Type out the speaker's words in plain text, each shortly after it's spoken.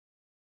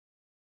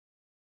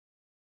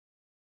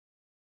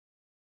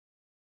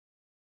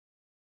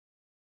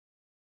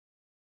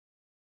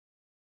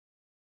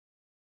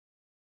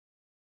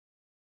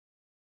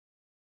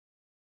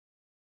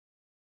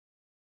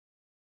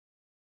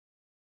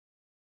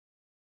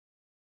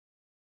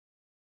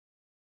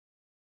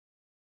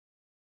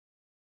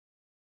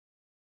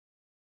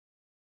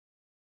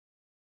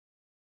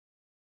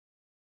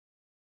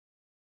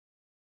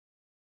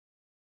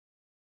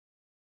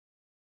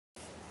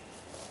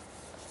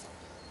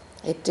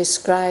It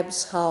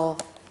describes how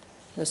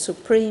the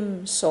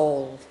Supreme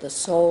Soul, the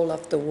soul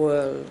of the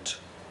world,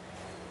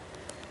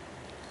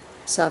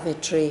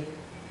 Savitri,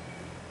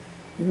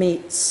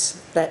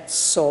 meets that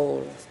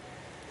soul.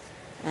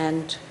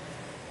 And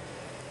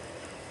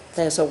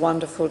there's a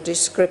wonderful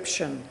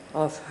description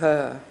of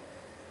her.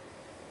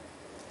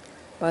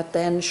 But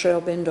then Sri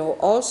Aurobindo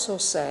also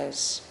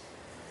says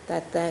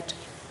that that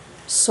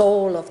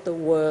soul of the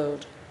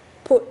world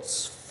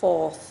puts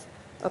forth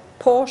a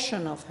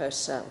portion of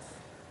herself,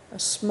 a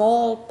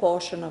small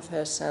portion of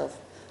herself,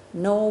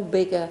 no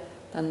bigger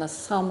than the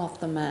thumb of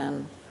the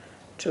man,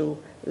 to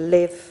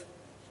live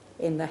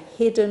in the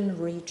hidden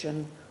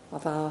region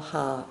of our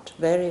heart,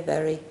 very,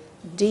 very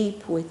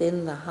deep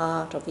within the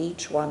heart of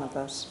each one of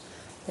us.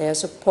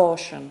 There's a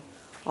portion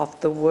of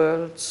the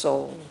world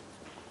soul.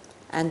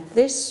 And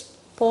this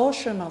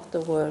portion of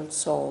the world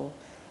soul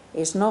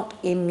is not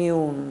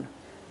immune.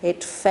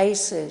 It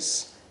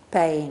faces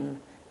pain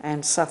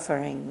and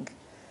suffering,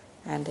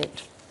 and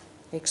it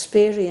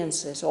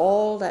experiences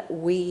all that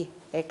we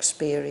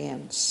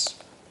experience.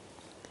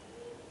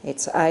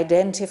 It's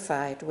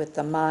identified with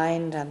the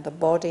mind and the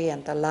body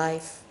and the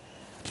life,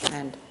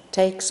 and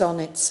takes on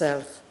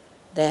itself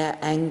their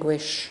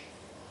anguish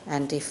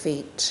and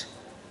defeat,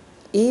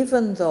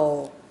 even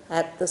though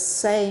at the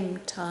same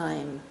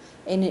time,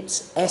 in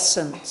its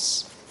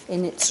essence,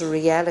 in its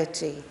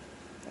reality,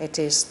 it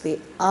is the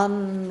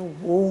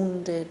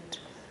unwounded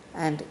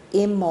and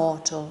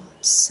immortal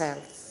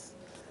self,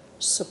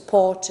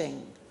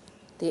 supporting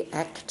the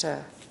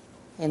actor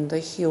in the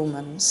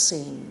human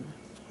scene.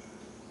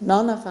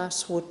 None of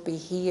us would be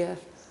here,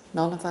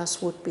 none of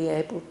us would be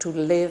able to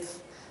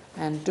live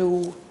and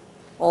do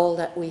all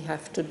that we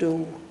have to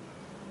do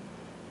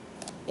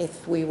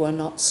if we were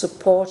not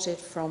supported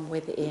from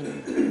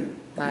within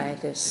by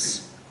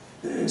this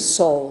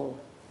soul,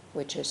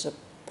 which is a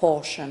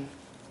portion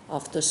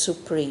of the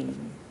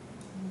Supreme.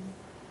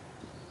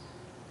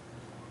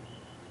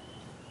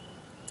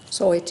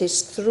 So it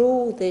is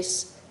through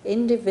this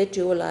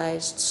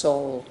individualized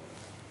soul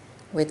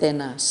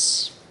within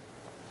us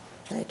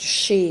that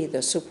she,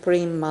 the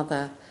Supreme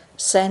Mother,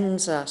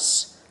 sends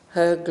us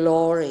her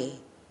glory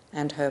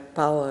and her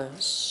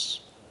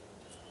powers,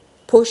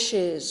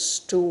 pushes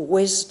to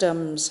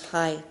wisdom's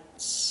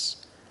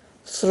heights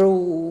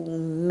through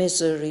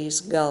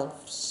misery's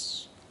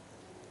gulfs.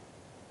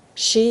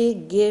 She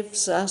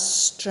gives us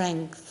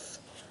strength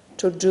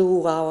to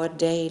do our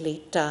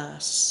daily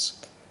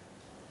task,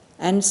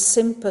 and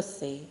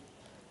sympathy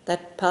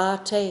that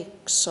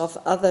partakes of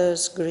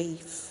others'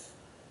 grief,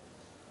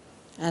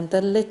 and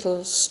the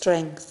little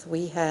strength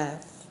we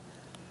have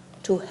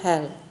to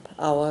help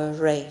our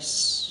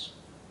race.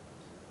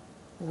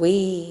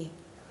 We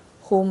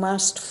who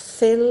must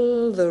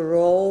fill the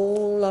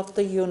role of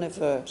the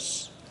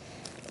universe,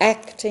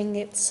 acting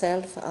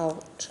itself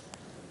out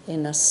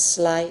in a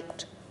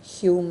slight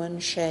human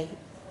shape,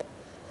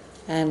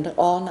 and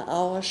on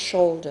our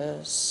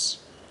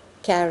shoulders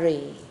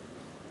carry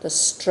the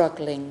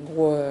struggling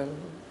world.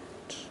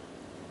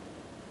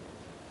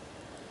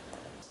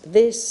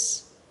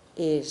 This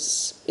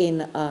is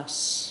in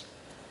us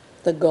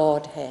the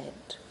Godhead,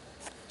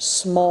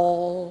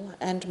 small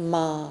and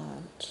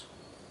marred.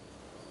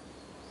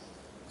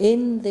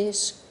 In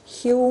this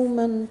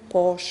human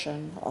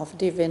portion of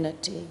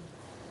divinity,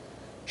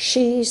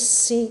 she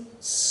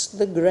seeks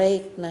the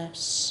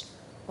greatness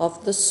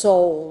of the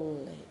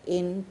soul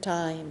in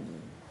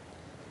time,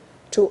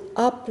 to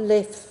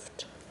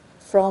uplift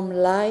from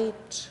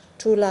light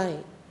to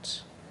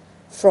light,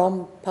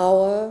 from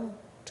power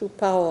to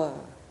power,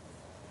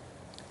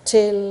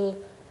 till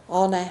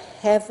on a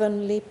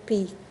heavenly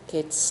peak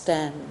it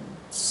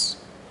stands,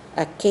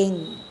 a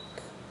king.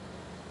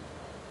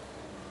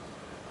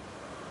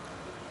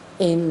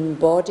 In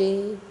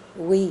body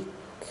weak,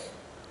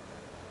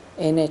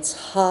 in its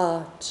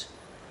heart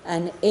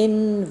an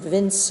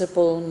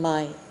invincible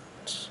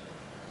might,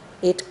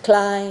 it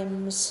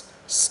climbs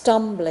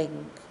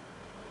stumbling,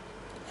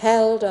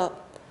 held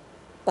up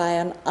by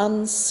an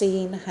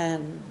unseen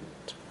hand,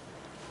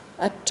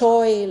 a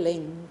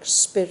toiling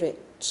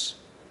spirit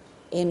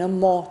in a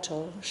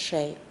mortal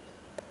shape.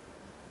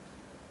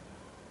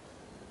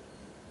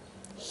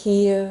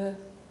 Here,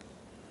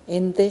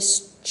 in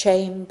this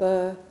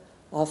chamber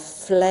of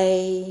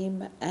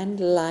flame and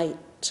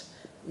light,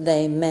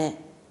 they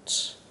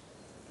met.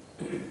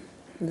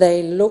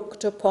 They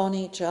looked upon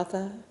each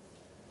other,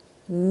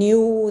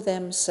 knew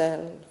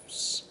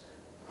themselves,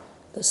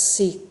 the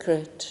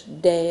secret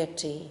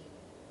deity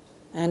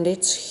and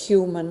its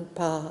human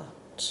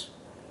part,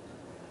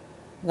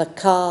 the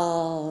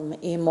calm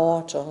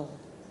immortal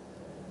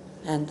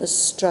and the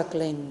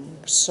struggling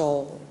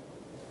soul.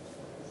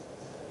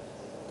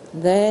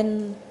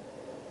 Then,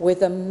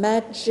 with a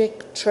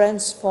magic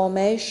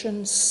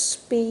transformation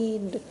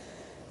speed,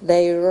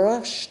 they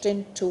rushed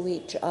into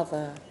each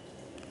other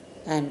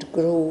and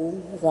grew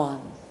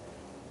one.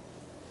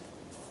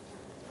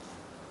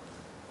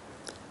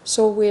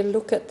 So we'll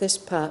look at this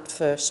part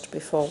first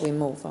before we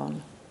move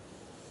on.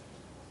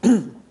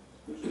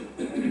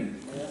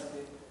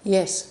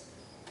 Yes.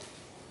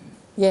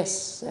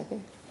 Yes, Sergei.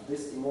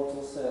 This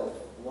immortal self,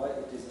 why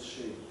it is a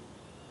she?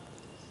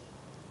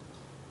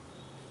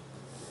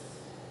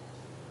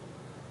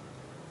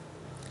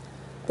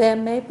 There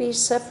may be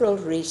several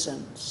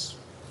reasons.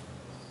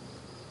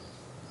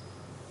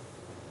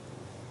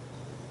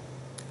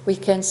 We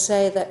can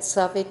say that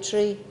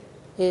Savitri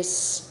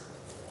is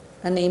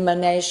an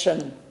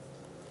emanation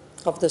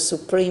of the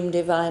Supreme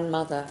Divine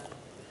Mother.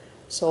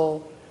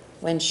 So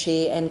when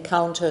she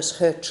encounters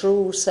her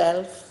true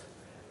self,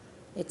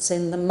 it's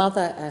in the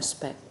mother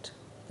aspect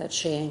that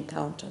she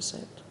encounters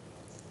it.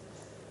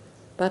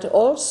 But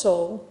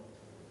also,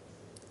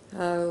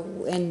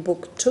 in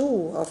book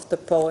 2 of the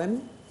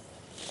poem,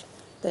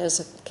 there's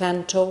a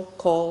canto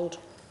called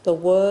The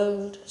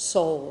World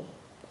Soul.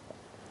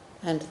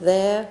 And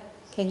there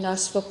King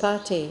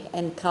Asvapati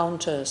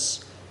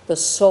encounters the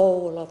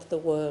soul of the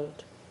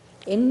world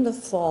in the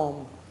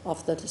form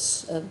of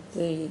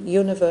the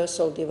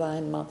universal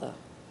Divine Mother.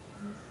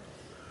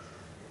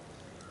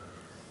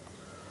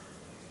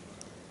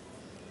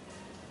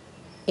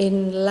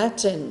 In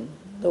Latin,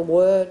 the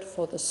word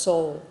for the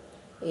soul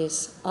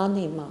is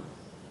anima.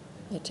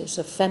 It is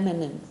a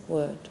feminine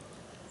word.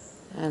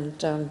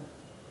 And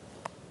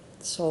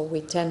so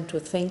we tend to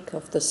think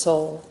of the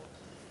soul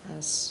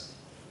as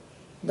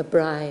the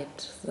bride,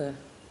 yes.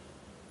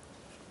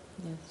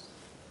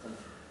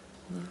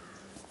 Yeah.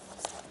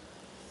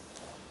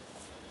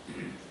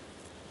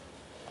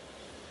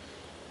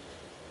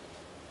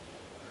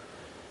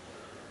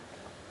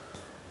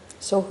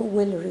 So who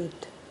will read?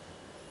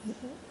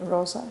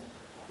 Rosa?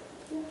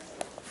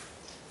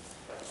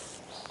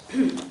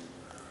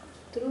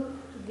 Through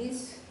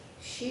this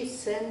she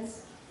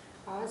sends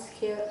us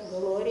her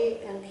glory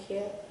and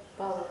her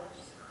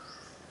powers,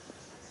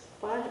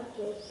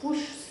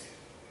 pushes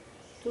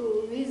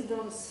to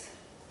wisdom's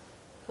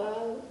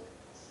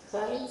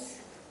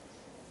heights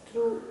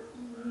through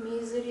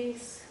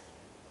misery's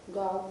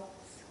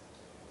gulfs.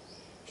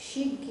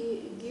 She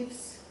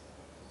gives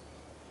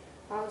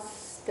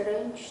us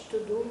strength to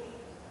do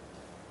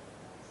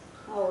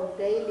our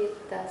daily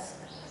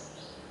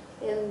tasks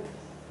and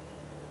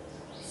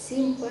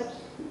sympathy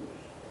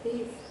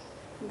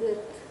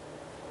that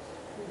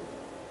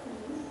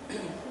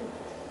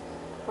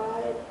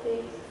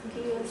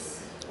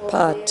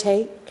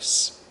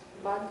partakes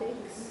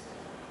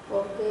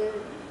of their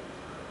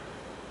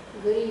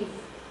grief,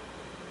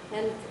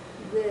 and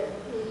the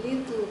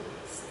little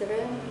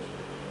strength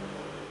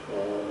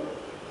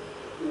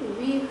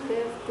we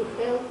have to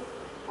help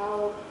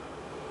our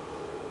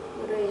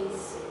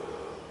race.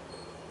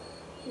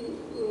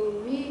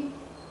 We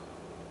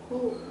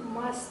who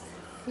must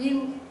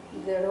fill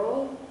the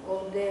role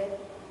of the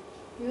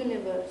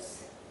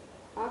universe,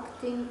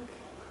 acting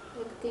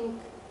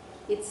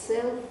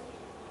itself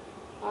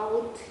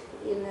out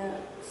in a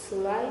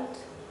slight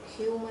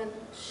human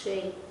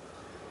shape,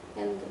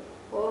 and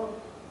on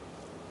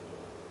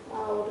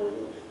our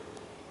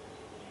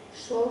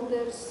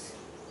shoulders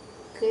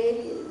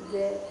carry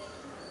the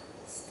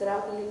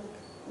struggling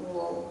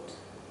world.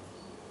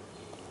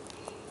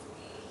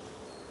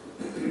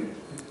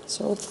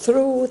 So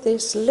through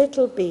this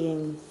little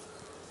being,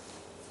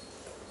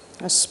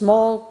 a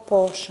small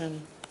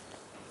portion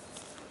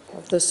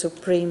of the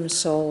Supreme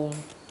Soul,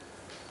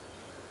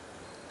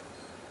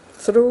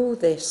 through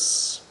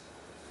this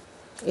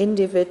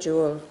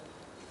individual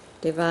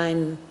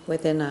divine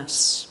within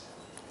us,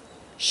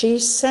 she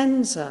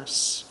sends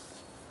us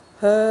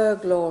her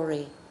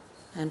glory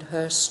and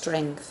her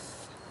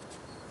strength.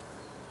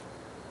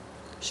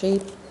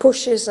 She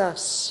pushes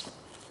us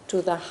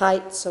to the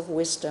heights of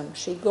wisdom.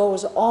 She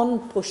goes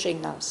on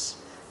pushing us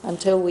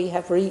until we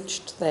have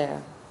reached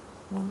there.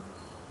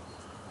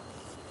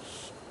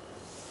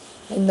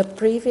 In the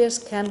previous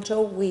canto,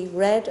 we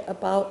read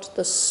about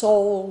the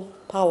soul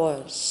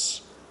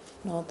powers,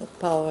 the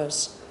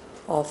powers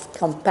of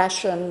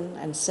compassion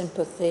and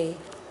sympathy,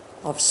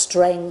 of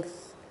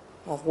strength,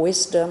 of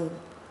wisdom.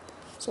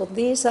 So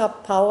these are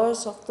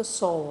powers of the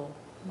soul.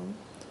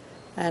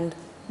 And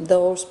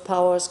those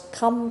powers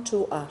come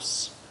to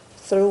us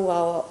through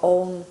our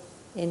own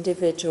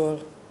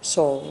individual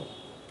soul.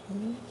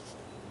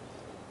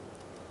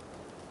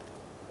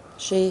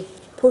 She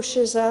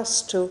pushes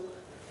us to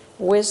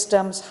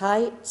wisdom's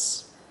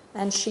heights,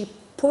 and she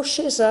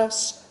pushes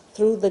us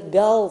through the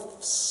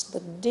gulfs, the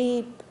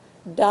deep,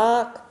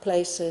 dark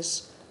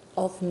places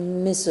of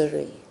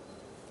misery.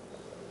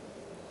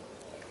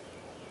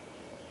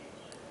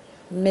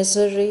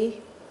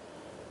 Misery,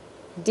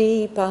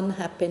 deep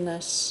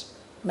unhappiness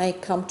may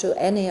come to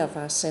any of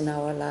us in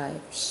our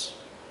lives.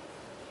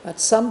 But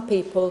some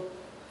people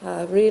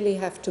really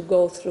have to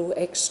go through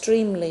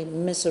extremely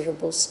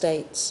miserable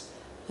states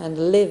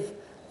and live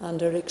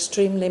under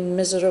extremely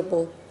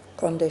miserable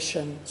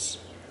conditions.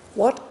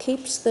 What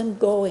keeps them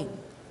going?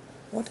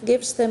 What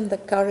gives them the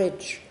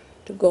courage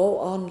to go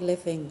on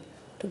living,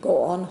 to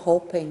go on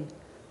hoping,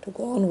 to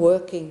go on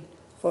working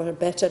for a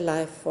better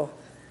life for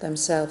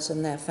themselves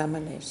and their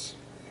families?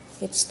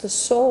 It's the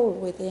soul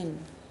within.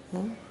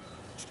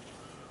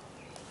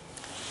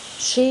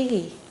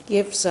 She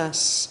gives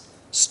us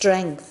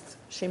strength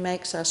She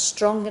makes us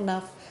strong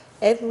enough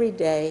every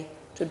day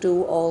to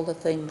do all the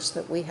things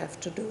that we have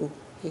to do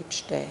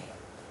each day.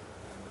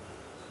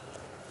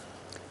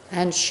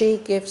 And she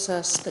gives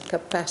us the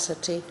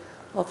capacity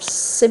of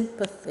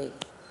sympathy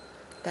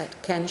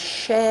that can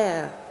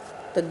share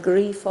the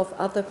grief of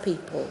other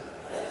people.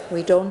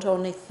 We don't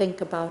only think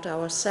about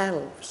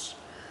ourselves.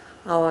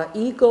 Our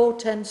ego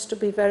tends to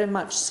be very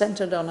much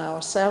centered on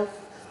ourselves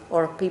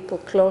or people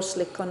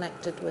closely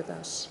connected with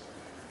us.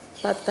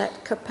 But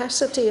that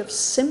capacity of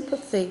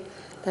sympathy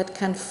that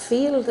can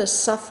feel the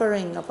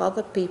suffering of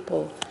other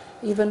people,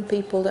 even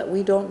people that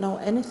we don't know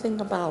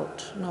anything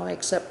about,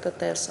 except that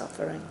they're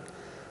suffering,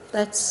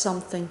 that's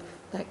something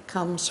that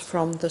comes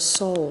from the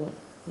soul.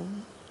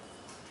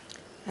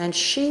 And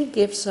she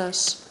gives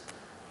us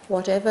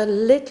whatever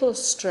little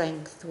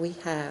strength we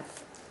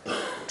have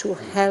to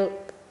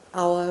help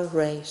our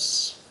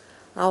race,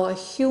 our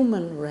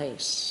human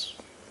race.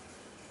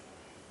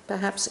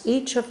 Perhaps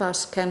each of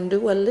us can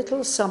do a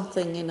little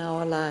something in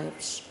our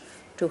lives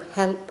to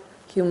help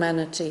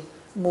humanity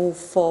move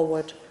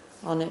forward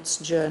on its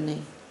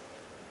journey.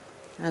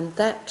 And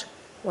that,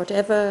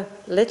 whatever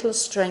little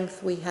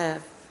strength we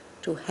have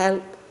to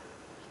help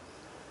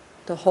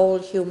the whole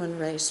human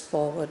race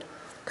forward,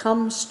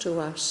 comes to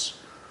us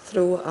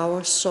through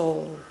our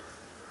soul.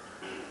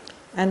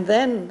 And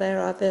then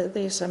there are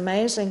these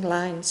amazing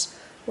lines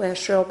where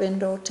Sri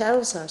Aurobindo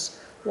tells us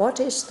what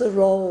is the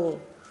role,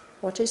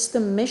 what is the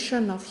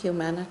mission of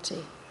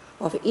humanity,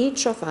 of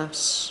each of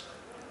us,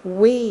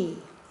 we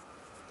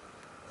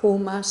who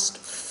must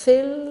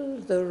fill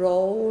the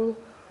role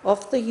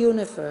of the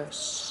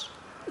universe.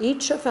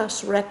 Each of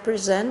us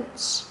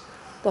represents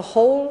the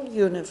whole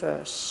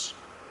universe.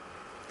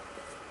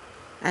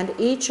 And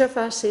each of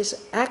us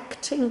is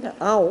acting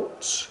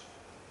out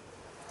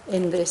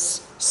in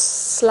this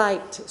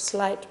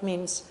slight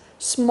means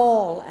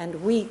small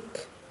and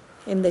weak,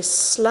 in this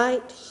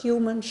slight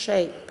human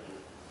shape.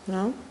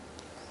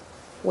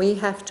 We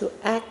have to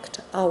act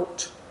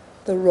out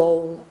the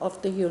role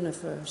of the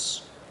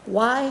universe.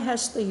 Why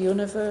has the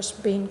universe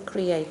been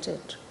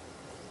created?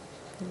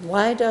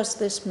 Why does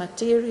this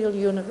material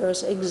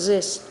universe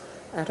exist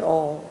at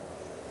all?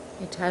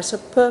 It has a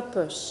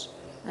purpose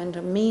and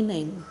a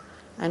meaning,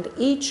 and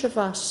each of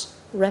us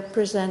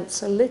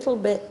represents a little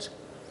bit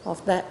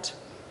of that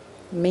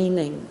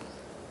meaning,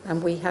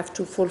 and we have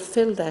to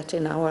fulfill that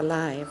in our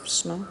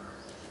lives.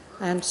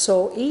 And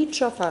so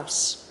each of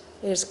us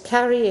is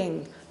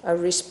carrying a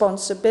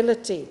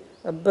responsibility,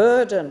 a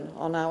burden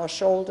on our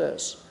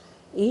shoulders.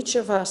 Each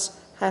of us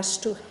has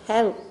to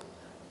help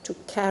to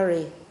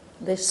carry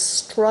this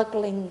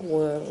struggling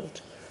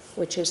world,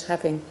 which is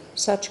having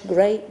such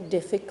great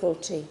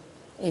difficulty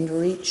in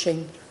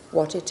reaching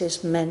what it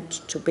is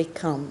meant to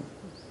become.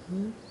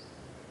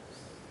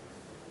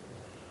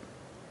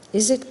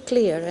 Is it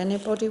clear?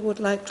 Anybody would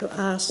like to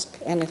ask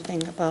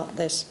anything about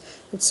this?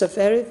 It's a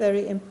very,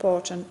 very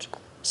important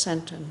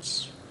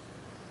sentence.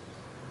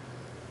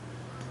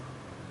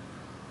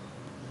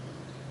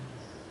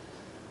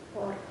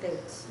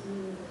 Partakes.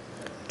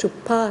 To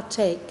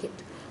partake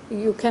it.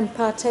 You can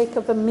partake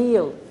of a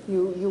meal.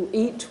 You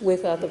eat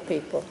with other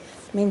people.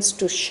 It means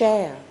to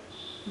share.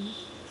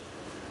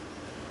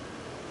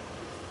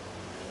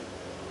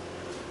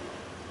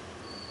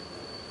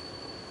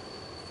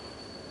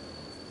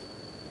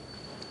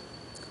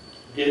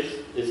 This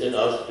is in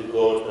us the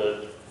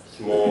Godhead,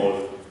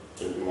 small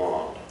and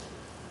marked.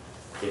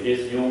 It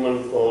is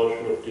human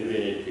portion of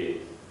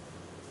divinity.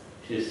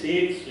 She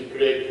seeks the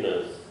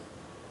greatness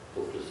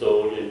of the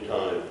soul in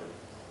time,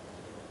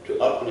 to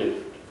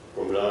uplift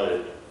from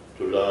light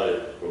to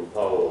light, from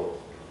power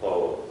to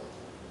power,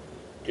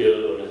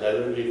 till on a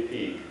heavenly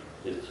peak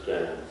it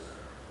stands,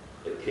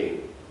 a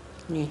king.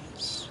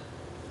 Yes.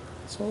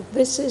 So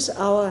this is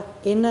our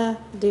inner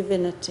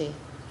divinity.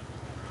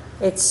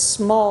 It's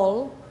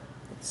small,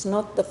 it's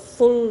not the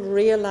full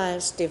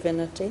realized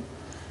divinity,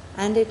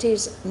 and it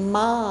is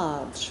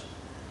marred.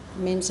 It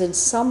means in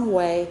some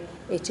way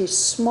it is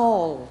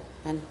small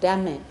and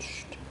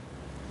damaged.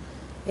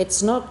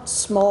 It's not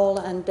small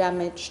and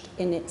damaged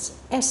in its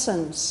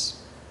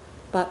essence,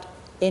 but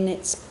in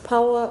its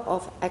power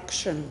of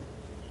action,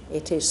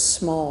 it is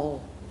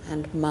small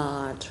and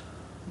marred.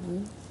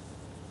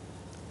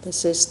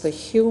 This is the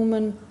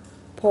human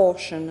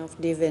portion of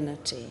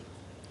divinity.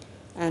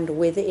 And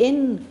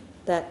within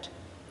that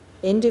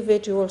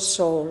individual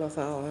soul of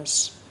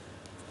ours,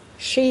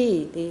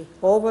 she, the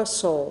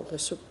oversoul, the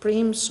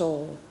supreme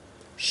soul,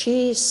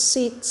 she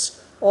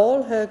seeks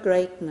all her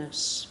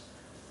greatness,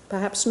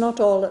 perhaps not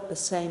all at the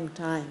same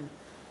time.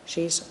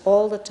 She's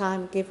all the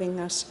time giving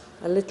us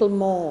a little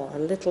more, a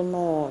little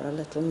more, a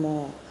little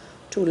more,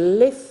 to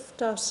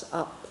lift us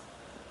up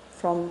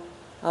from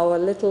our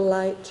little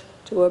light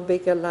to a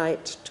bigger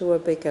light, to a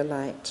bigger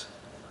light,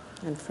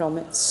 and from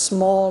its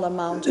small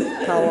amount of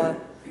power,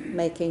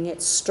 making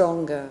it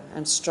stronger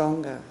and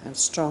stronger and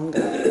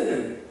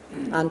stronger,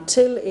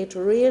 until it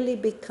really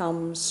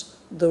becomes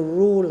the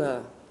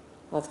ruler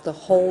of the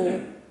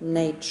whole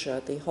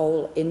nature, the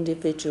whole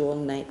individual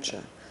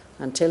nature,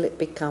 until it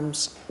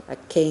becomes a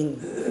king.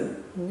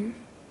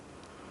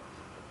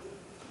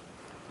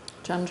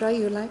 Chandra,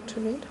 you like to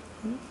read?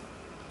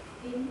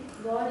 In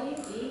body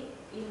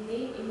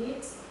weak in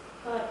its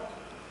heart,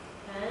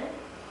 and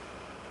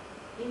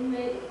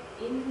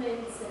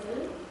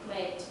invincible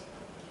might.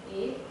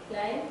 It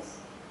climbs,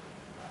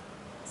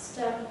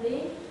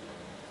 stumbling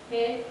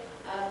head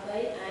up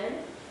by an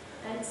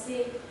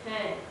unseen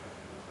hand,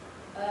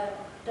 a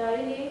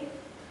toiling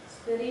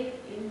spirit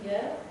in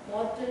a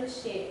mortal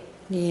shape.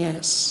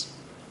 Yes.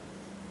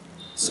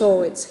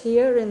 So it's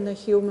here in the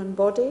human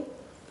body,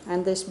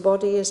 and this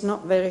body is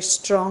not very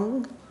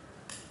strong,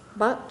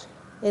 but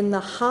in the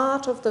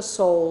heart of the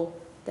soul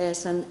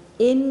there's an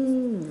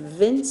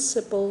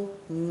invincible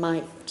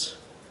might.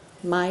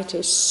 Might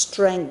is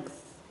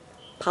strength,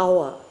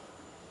 power,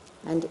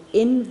 and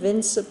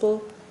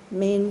invincible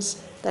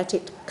means that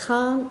it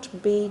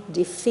can't be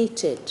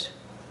defeated,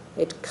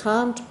 it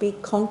can't be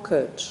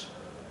conquered.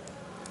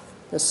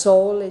 The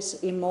soul is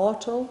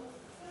immortal,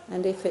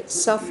 and if it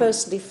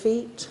suffers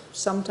defeat,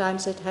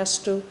 sometimes it has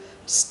to,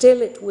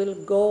 still it will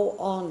go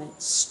on.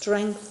 Its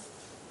strength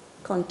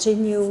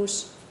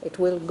continues, it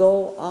will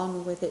go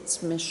on with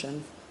its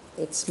mission.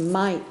 Its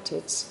might,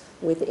 it's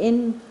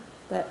within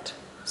that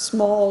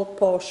small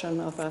portion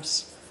of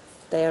us,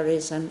 there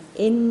is an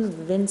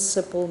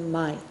invincible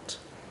might,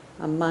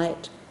 a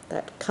might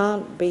that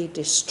can't be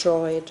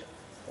destroyed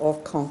or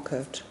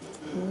conquered.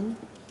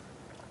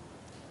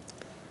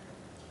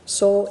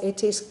 So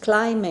it is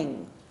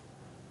climbing,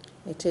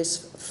 it is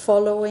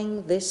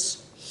following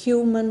this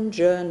human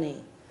journey,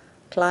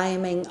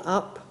 climbing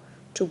up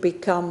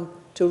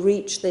to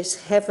reach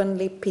this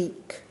heavenly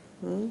peak.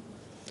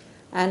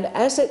 And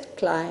as it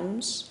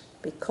climbs,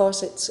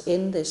 because it's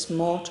in this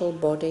mortal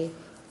body,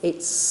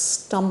 it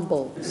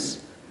stumbles.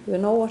 You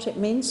know what it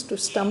means to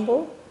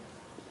stumble?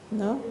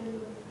 No?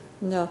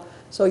 No.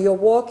 So you're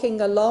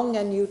walking along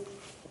and you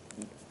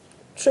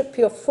trip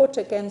your foot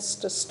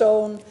against a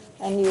stone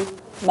and you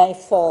may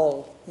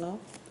fall. No?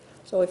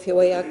 So if you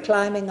are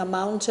climbing a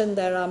mountain,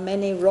 there are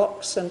many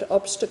rocks and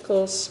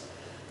obstacles,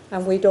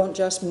 and we don't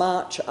just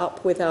march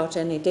up without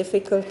any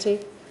difficulty.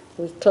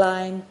 We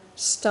climb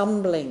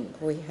stumbling.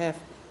 We have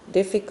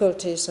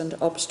difficulties and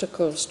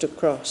obstacles to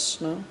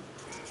cross. No?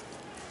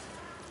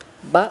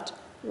 But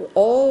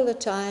all the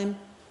time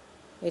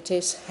it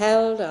is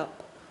held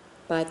up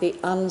by the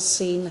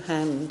unseen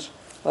hand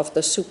of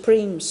the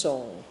Supreme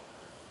Soul,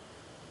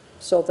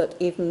 so that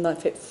even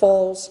if it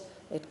falls,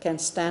 it can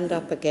stand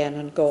up again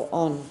and go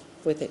on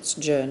with its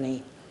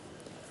journey.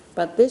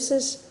 But this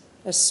is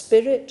a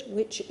spirit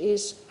which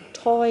is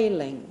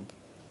toiling,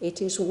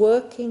 it is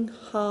working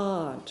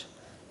hard,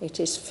 it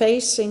is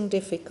facing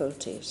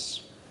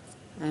difficulties,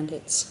 and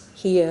it's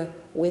here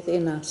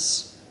within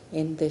us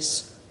in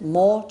this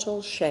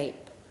mortal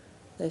shape,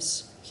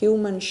 this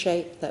human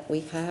shape that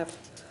we have,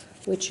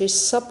 which is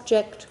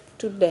subject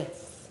to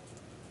death.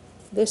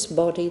 This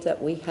body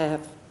that we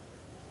have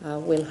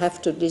will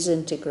have to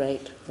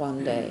disintegrate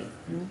one day.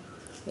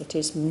 It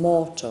is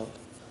mortal,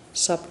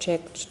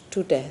 subject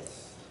to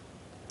death.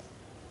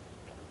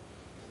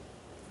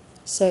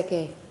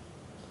 Sergei.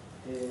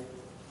 Here,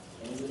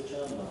 in the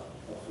chamber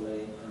of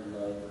flame and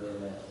light they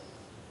met.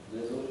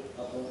 They looked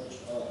upon each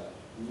other,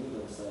 knew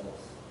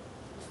themselves.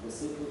 The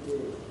secret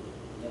gate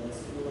and the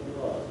secret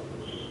blood,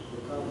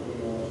 the country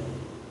Lord,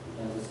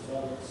 and the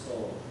strong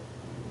soul.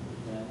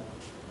 Then,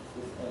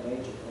 with a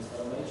major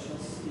transformation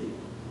speed,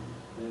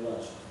 they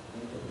rushed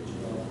into each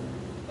other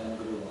and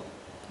grew up.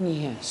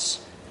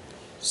 Yes.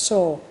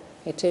 So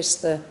it is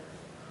the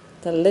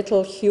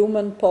little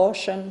human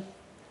portion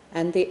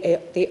and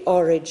the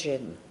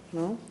origin,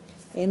 no?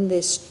 In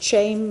this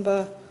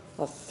chamber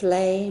of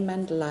flame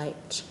and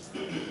light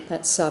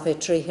that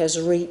Savitri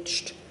has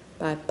reached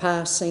by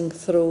passing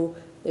through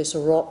this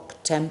rock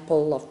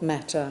temple of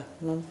matter.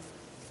 No?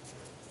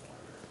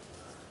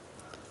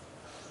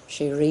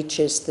 She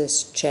reaches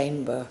this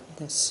chamber,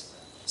 this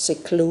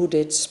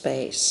secluded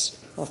space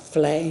of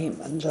flame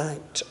and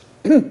light.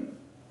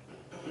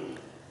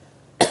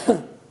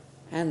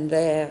 And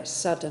there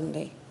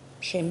suddenly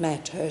she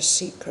met her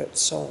secret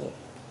soul.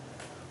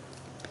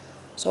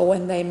 So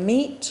when they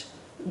meet,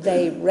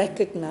 they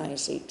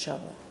recognize each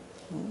other.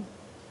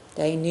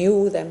 They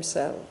knew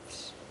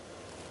themselves.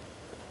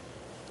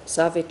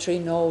 Savitri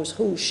knows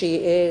who she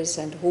is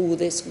and who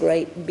this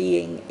great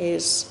being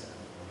is.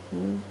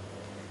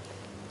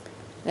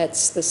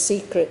 That's the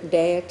secret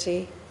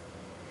deity.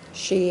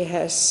 She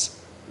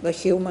has the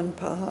human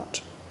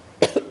part.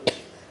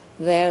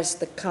 There's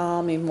the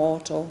calm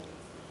immortal.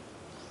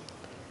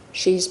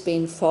 She's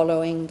been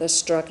following the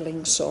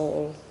struggling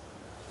soul.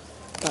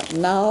 But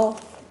now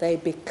they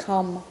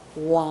become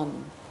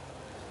one.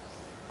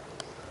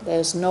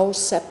 There's no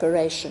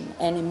separation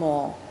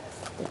anymore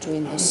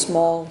between the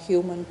small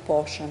human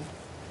portion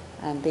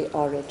and the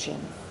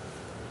origin.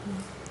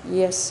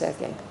 Yes,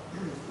 Sergei.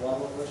 One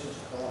more question,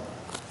 Shraddhavan.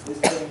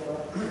 This chamber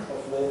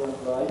of flame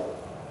and light,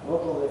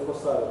 not only for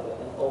Savitri,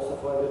 and also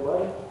for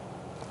everybody?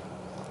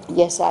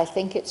 Yes, I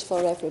think it's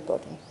for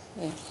everybody.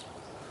 Yes.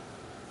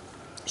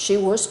 She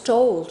was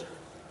told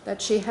that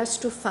she has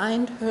to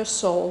find her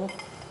soul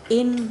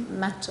in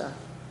matter.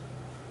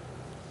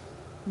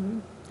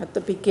 at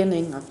the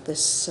beginning of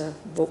this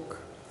book,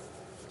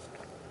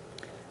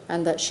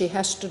 and that she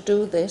has to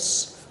do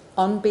this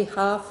on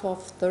behalf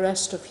of the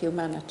rest of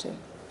humanity,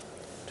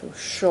 to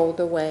show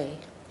the way.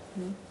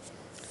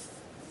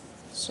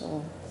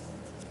 So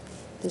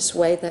this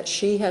way that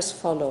she has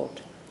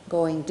followed,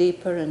 going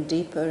deeper and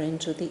deeper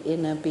into the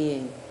inner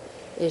being,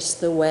 is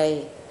the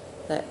way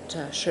that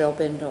Sri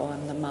Aurobindo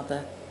and the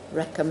Mother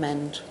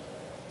recommend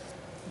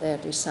their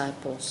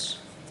disciples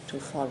to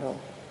follow,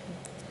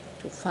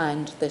 to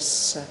find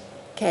this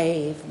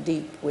cave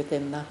deep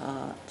within the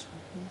heart.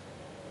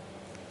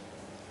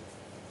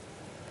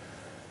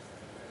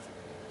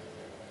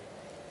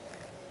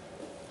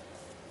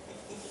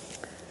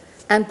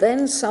 And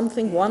then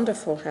something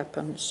wonderful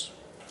happens.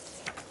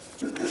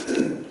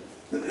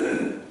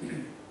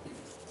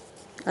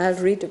 I'll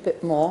read a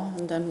bit more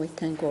and then we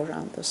can go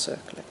around the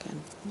circle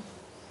again.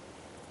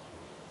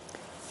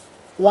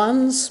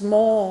 Once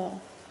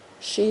more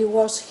she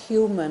was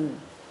human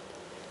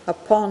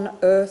upon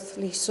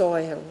earthly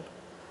soil,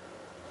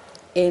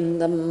 in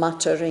the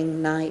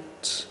muttering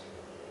night,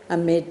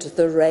 amid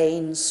the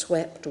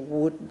rain-swept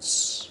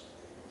woods,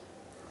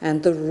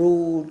 and the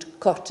rude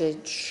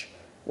cottage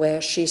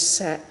where she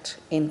sat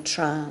in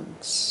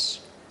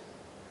trance.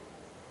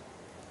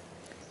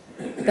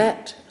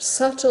 That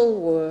subtle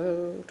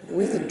world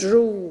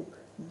withdrew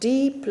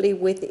deeply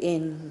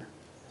within,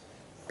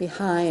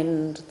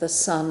 behind the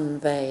sun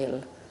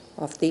veil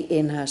of the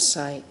inner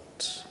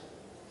sight.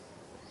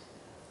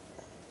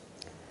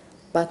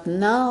 But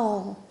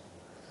now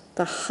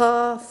the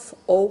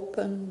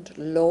half-opened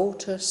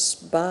lotus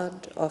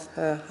bud of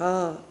her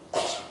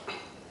heart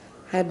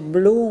had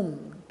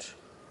bloomed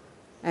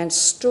and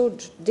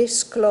stood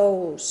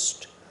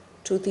disclosed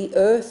to the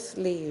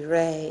earthly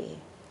ray.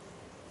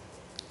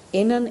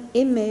 In an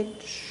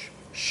image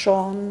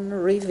shone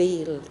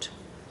revealed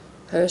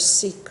her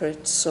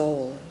secret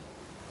soul.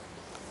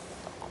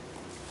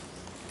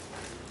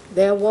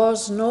 There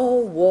was no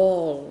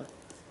wall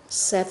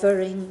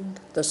severing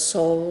the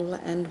soul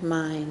and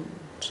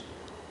mind,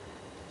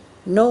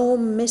 no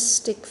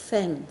mystic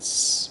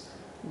fence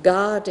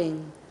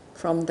guarding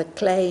from the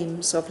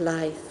claims of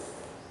life.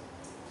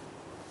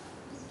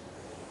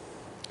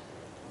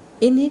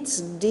 In its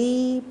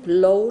deep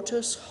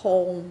lotus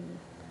home,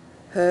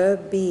 her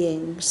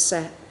being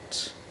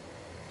sat,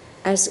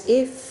 as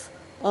if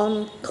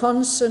on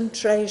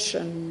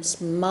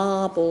concentration's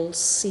marble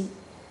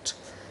seat,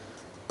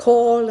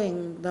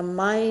 calling the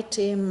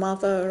mighty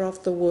Mother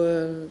of the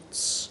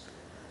worlds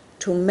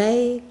to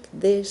make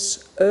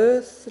this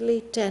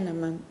earthly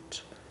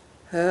tenement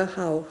her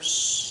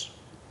house.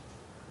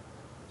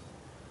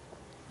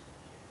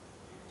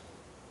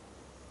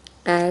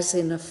 As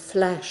in a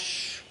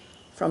flash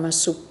from a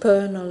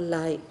supernal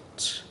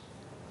light,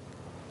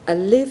 a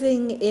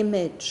living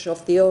image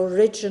of the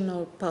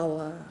original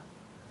power,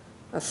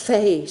 a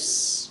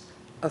face,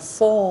 a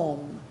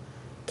form,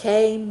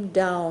 came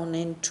down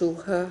into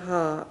her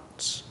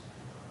heart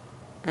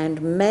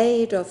and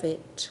made of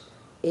it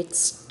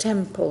its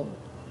temple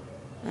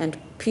and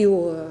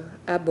pure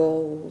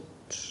abode.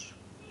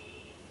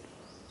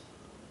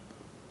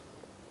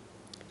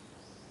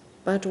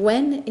 But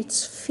when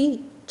its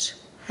feet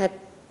had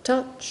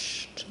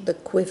touched the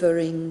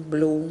quivering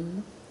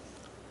bloom,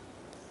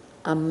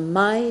 a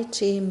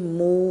mighty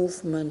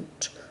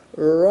movement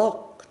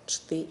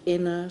rocked the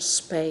inner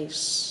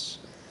space,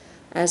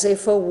 as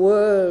if a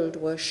world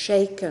were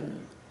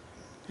shaken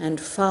and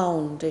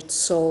found its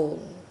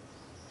soul.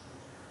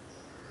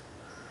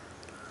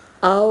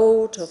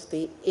 Out of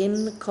the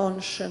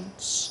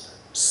inconscious,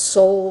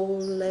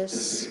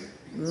 soulless,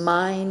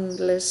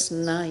 mindless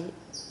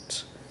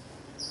night,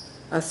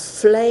 a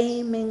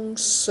flaming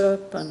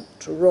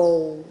serpent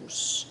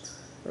rose,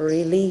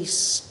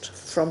 released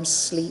from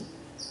sleep.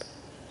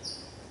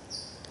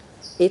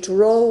 It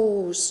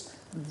rose,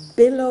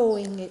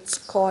 billowing its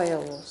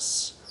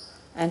coils,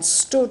 and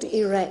stood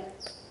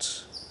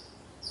erect,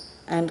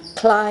 and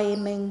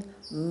climbing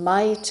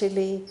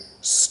mightily,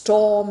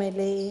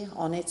 stormily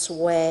on its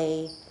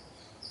way,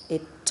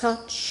 it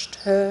touched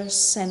her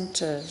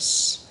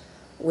centers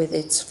with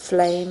its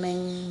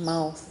flaming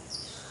mouth.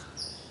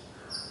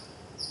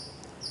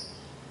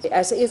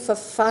 As if a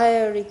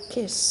fiery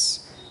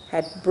kiss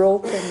had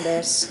broken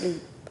their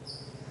sleep,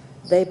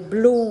 they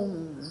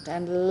bloomed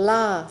and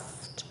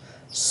laughed,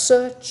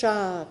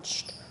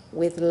 surcharged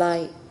with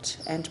light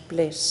and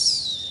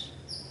bliss.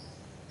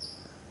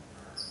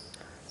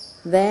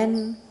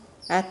 Then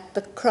at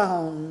the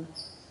crown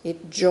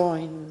it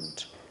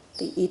joined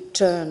the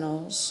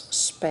Eternal's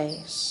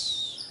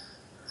space.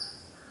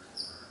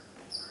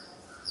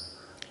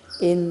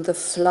 In the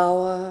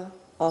flower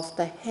of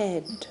the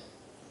head,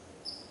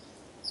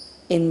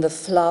 in the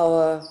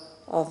flower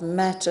of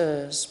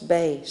matter's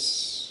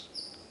base,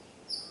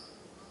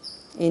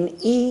 in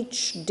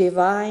each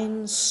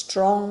divine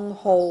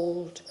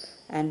stronghold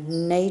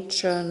and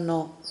nature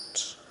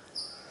knot,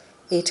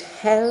 it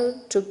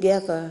held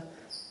together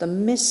the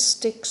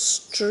mystic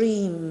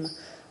stream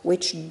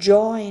which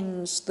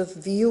joins the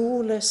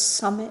viewless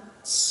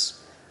summits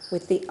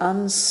with the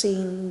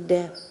unseen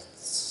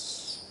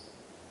depths,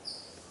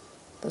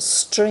 the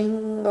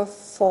string of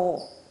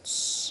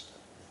thoughts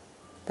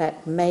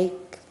that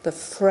make the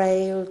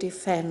frail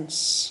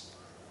defense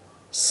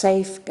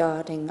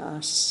safeguarding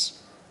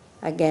us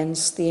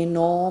against the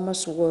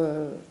enormous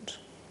world,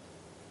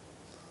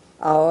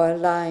 our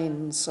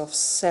lines of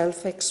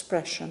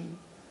self-expression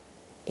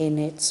in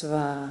its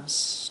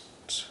vast.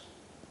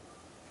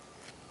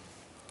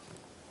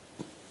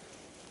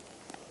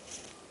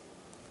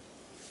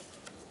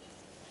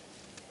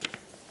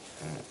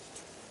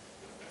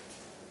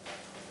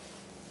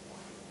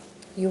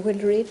 You will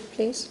read,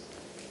 please?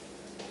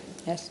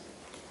 Yes.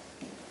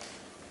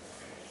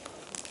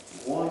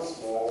 Once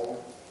more,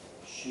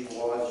 she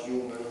was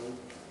human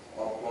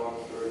upon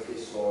earthly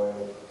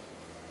soil.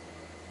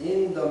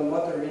 In the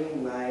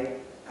muttering night,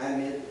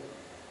 amid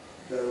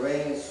the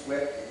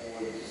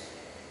rain-swept woods,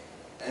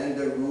 and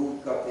the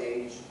rude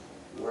cottage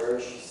where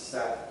she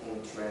sat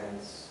in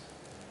trance,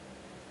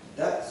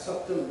 that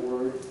subtle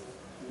word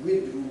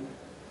withdrew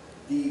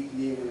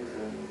deeply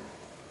within,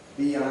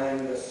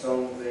 behind the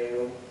sun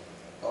veil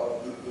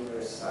of the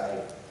inner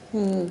sight.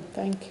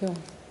 Thank you.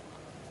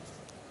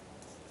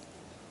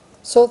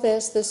 So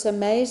there's this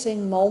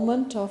amazing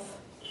moment of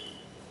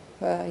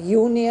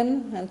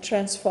union and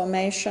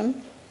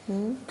transformation.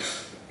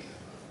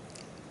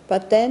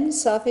 But then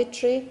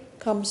Savitri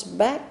comes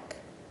back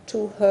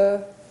to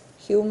her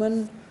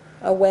human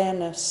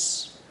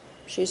awareness.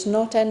 She's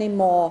not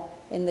anymore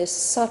in this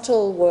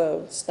subtle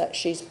worlds that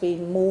she's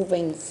been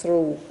moving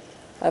through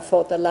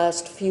for the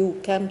last few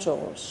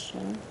cantos.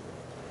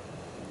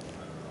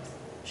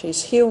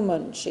 She's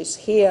human, she's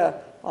here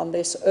on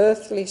this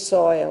earthly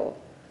soil,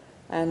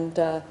 and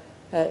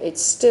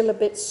it's still a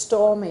bit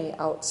stormy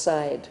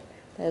outside.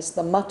 There's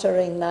the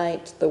muttering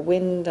night, the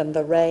wind and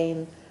the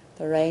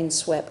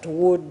rain-swept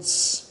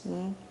woods.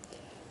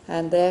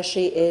 And there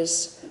she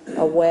is,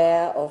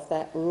 aware of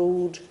that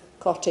rude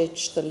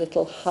cottage, the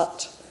little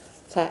hut,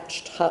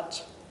 thatched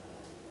hut,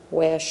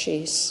 where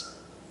she's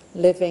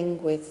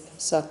living with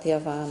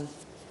Shraddhavan.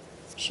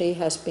 She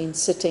has been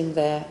sitting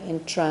there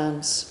in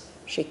trance.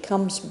 She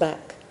comes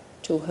back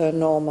to her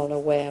normal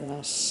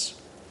awareness.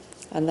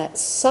 And that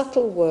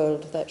subtle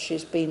world that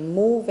she's been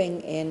moving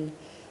in,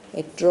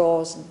 it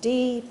draws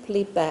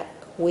deeply back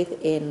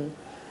within,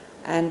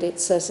 and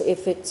it's as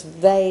if it's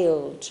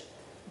veiled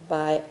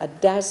by a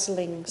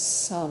dazzling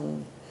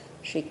sun.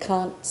 She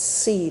can't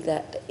see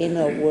that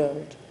inner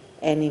world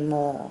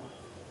anymore.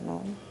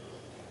 No?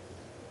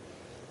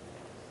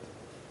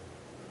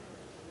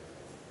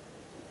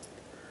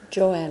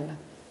 Joanne.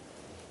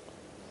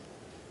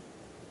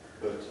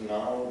 But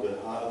now the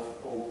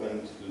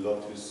half-opened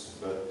lotus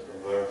bud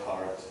of her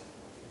heart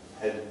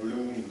had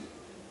bloomed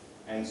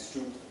and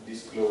stood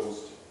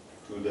disclosed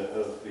to the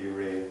earthly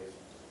ray.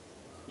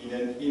 In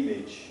an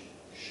image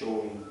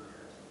shown,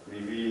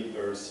 revealed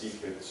her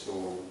secret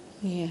soul.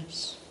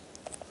 Yes.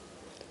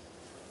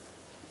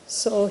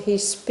 So he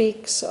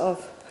speaks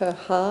of her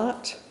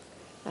heart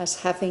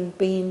as having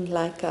been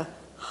like a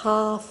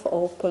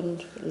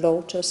half-opened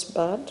lotus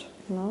bud,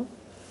 no?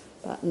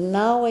 But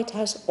now it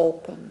has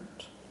opened.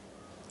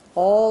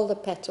 All the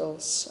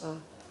petals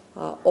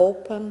are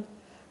open,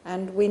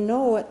 and we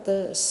know at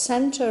the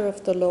center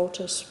of the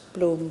lotus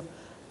bloom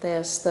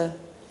there's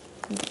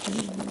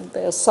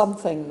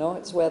something, no?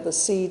 It's where the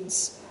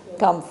seeds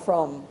come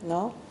from,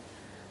 no?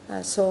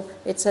 So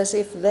it's as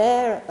if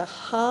there at the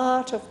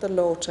heart of the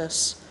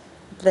lotus,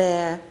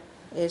 there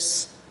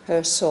is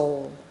her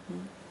soul.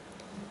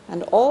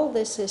 And all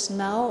this is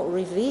now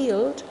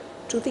revealed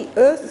to the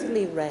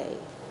earthly ray,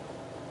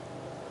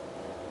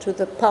 to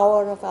the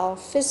power of our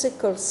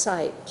physical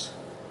sight.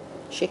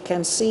 She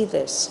can see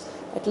this,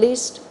 at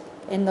least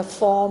in the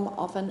form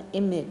of an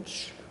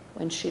image.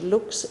 When she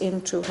looks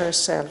into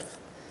herself,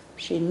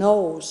 she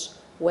knows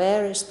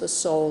where is the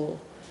soul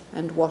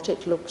and what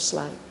it looks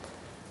like.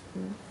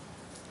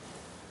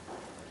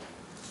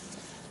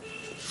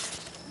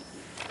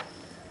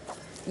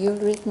 You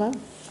read, ma'am?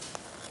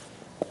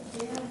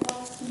 There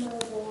was no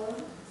war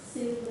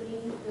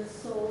severing the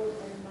soul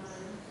and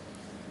mind,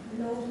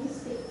 no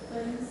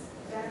mistakes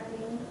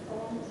gathering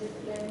from the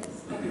plains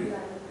of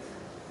light.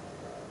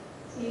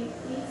 In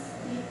its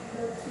deep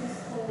lotus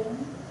home,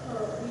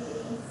 her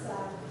being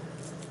sat,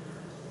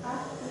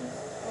 at its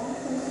own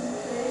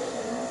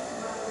concentration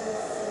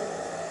marvelous set,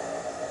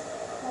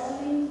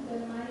 calling the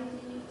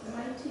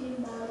mighty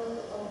model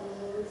of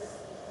words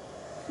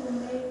to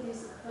make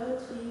this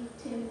earthly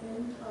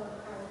tenement her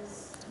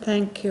house.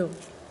 Thank you.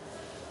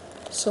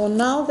 So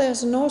now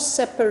there's no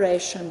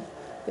separation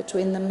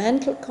between the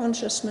mental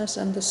consciousness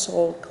and the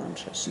soul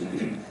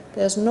consciousness.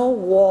 There's no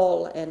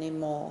wall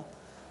anymore.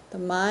 The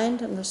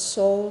mind and the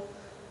soul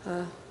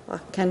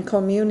can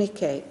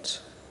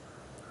communicate.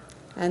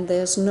 And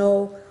there's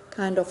no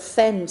kind of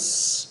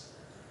fence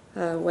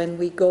when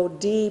we go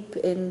deep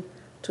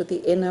into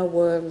the inner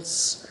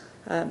worlds.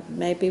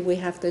 Maybe we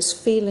have this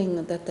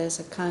feeling that there's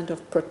a kind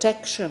of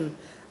protection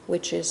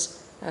which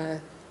is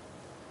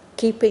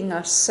keeping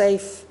us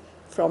safe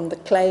from the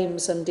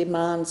claims and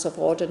demands of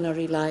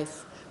ordinary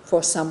life,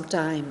 for some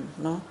time,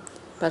 no?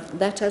 But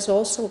that has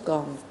also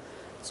gone.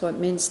 So it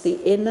means the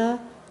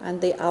inner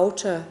and the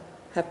outer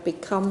have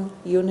become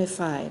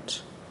unified.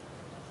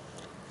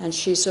 And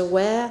she's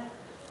aware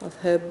of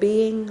her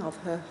being, of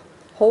her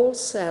whole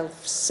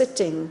self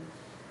sitting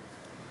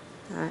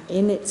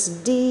in its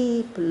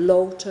deep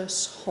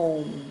lotus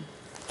home.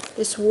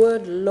 This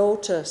word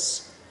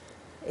lotus,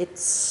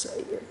 it's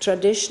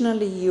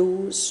traditionally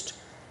used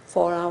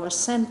for our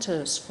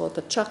centers, for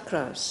the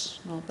chakras,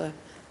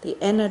 the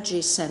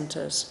energy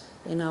centers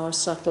in our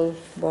subtle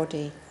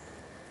body.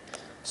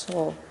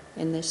 So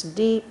in this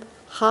deep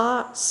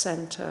heart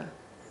center,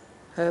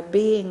 her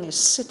being is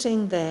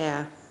sitting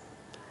there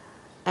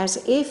as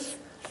if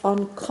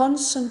on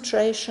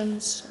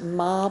concentration's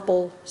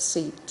marble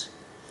seat.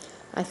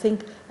 I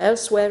think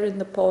elsewhere in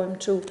the poem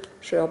too,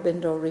 Sri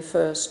Aurobindo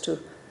refers to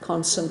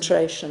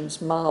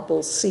concentration's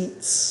marble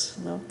seats.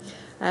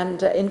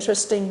 And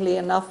interestingly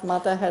enough,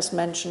 Mother has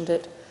mentioned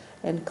it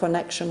in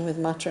connection with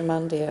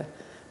Matrimandia.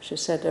 She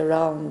said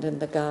around in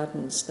the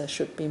gardens there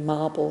should be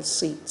marble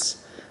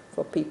seats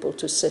for people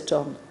to sit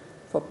on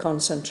for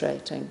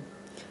concentrating.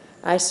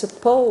 I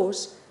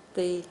suppose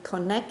the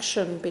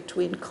connection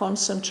between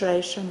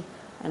concentration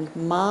and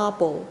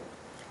marble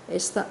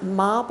is that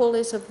marble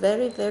is a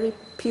very, very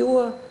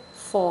pure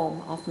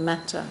form of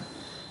matter.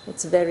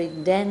 It's very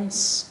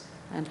dense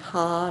and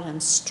hard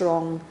and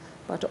strong,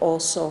 but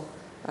also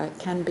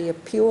can be a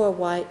pure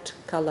white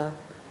color,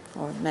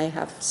 or it may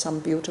have some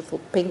beautiful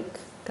pink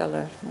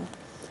color.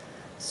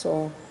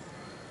 So,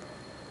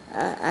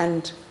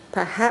 and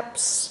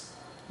perhaps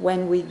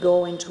when we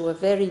go into a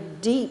very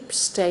deep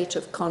state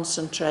of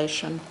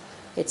concentration,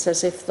 it's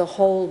as if the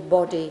whole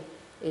body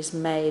is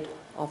made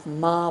of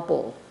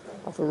marble,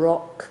 of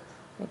rock.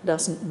 It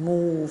doesn't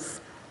move.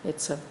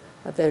 It's a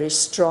very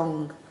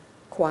strong,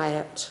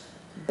 quiet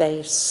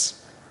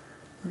base.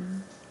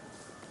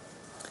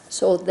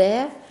 So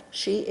there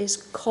she is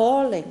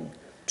calling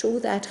to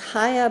that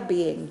higher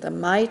being, the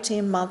mighty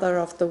mother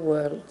of the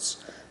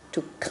worlds,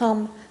 to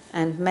come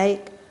and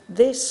make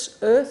this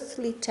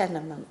earthly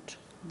tenement,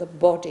 the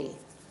body,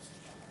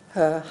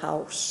 her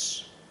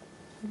house.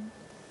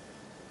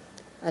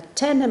 A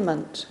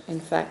tenement, in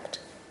fact,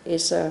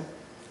 is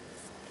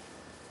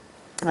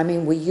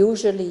we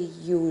usually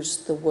use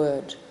the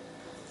word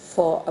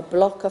for a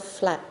block of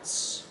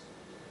flats,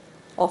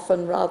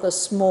 often rather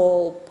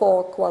small,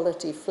 poor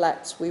quality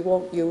flats. We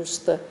won't use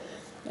the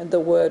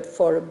word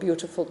for a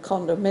beautiful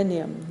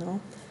condominium,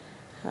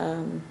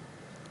 no?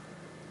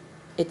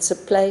 It's a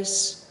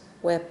place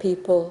where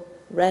people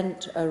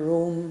rent a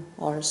room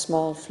or a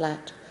small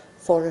flat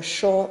for a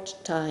short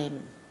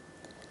time.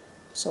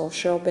 So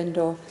Sri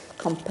Aurobindo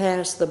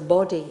compares the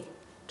body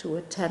to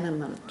a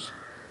tenement,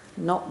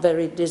 not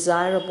very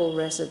desirable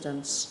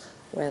residence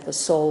where the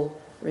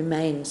soul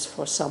remains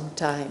for some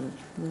time.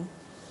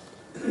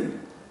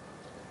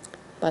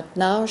 But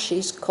now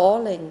she's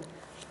calling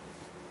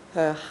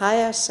her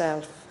higher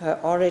self, her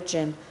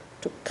origin,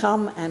 to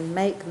come and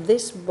make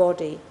this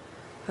body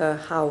her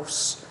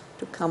house,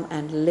 to come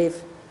and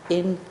live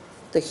in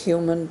the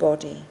human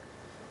body.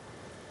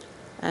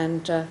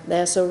 And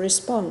there's a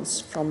response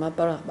from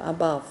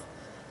above.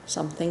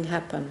 Something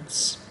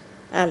happens.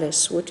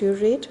 Alice, would you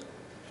read?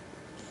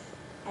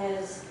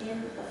 As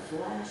in a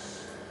flash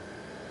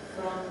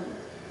from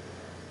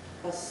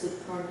a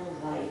supernal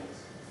light,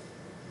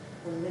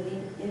 a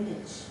living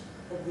image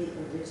of the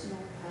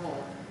original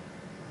power,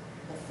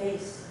 a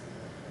face,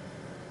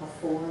 a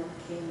form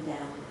came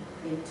down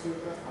into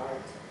her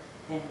heart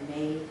and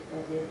made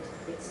of it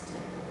its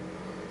temple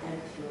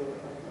and pure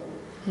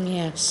abode.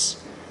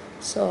 Yes.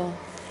 So,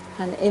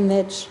 an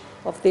image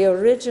of the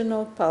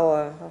original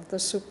power of the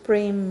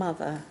Supreme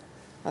Mother,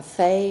 a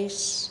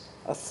face,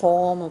 a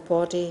form, a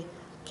body,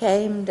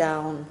 came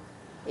down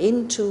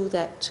into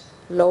that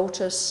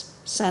lotus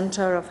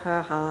center of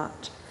her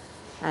heart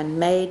and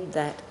made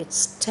that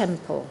its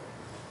temple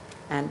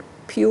and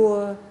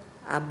pure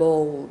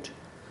abode.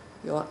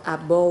 Your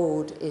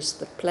abode is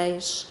the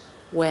place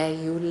where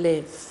you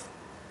live.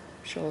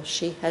 So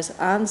she has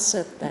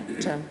answered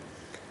that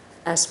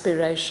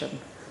aspiration.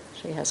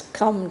 She has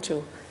come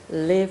to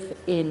live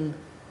in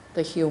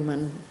the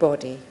human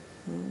body.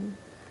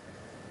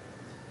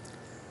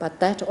 But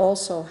that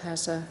also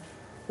has a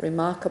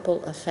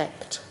remarkable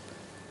effect,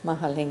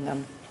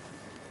 Mahalingam.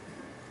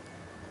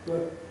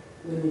 But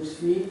when its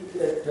feet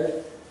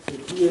touch the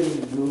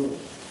clearing blue,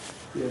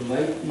 a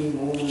mighty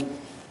movement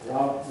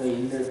rocked the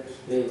inner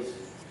space,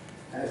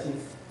 as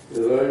if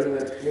the world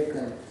were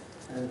shaken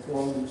and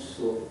formed its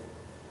soul.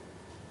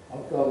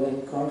 Out of the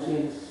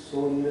inconscient,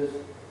 soulless,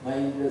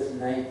 mindless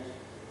night,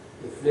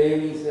 a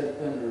flaming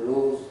serpent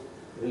rose,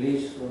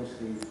 released from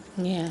sleep.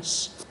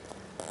 Yes.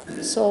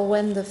 So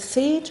when the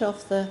feet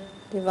of the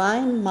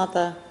Divine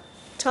Mother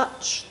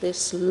touch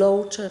this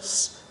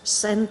lotus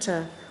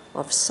center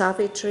of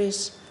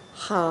Savitri's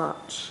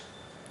heart,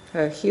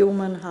 her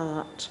human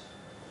heart,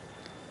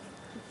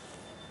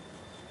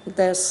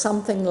 there's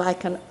something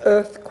like an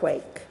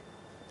earthquake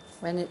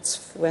when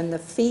the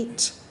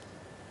feet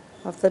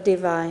of the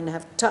Divine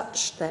have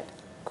touched that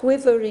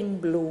quivering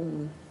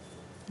bloom,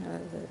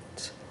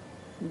 that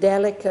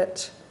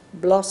delicate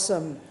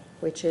blossom,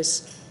 which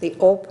is the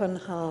open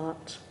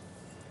heart.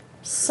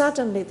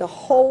 Suddenly the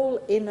whole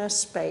inner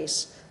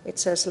space,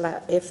 it's as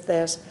if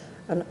there's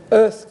an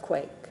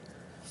earthquake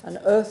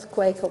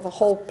of a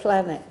whole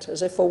planet,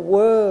 as if a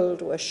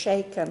world were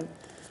shaken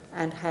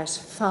and has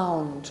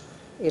found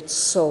its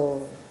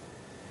soul.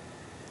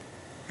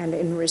 And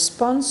in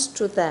response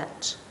to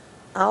that,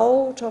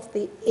 out of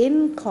the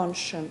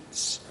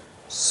inconscious,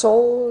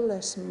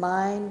 soulless,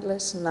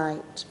 mindless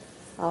night,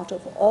 out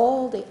of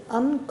all the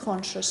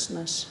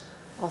unconsciousness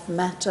of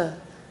matter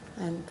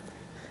and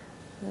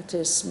that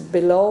is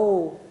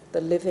below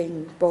the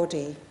living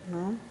body,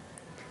 no?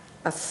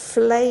 A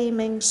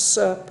flaming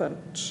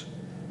serpent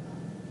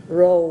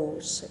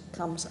rose, it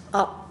comes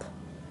up,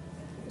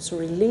 it's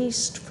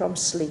released from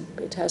sleep,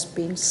 it has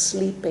been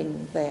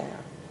sleeping there.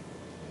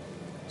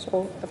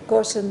 So, of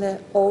course, in the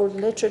old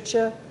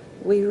literature,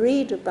 we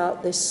read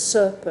about this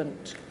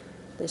serpent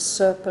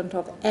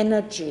of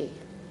energy,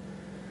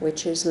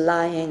 which is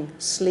lying,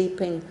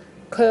 sleeping,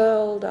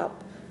 curled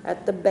up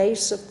at the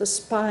base of the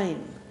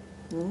spine.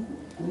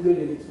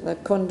 The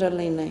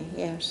Kundalini,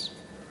 yes.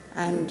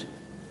 And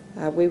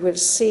we will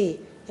see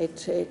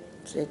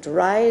it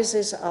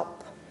rises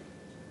up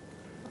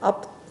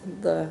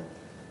the,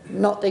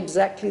 not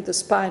exactly the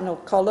spinal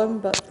column,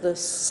 but the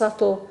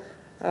subtle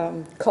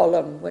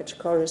column which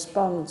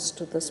corresponds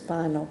to the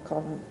spinal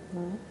column.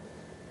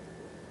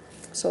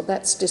 So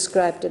that's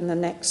described in the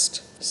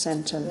next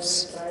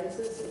sentence. When it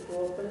rises, it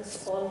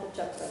opens all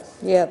the chakras.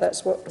 Yeah,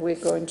 that's what we're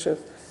going to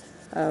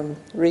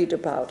read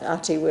about.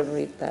 Ati will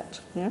read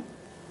that. Yeah?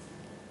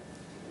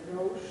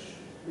 Rose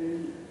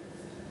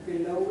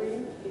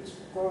billowing its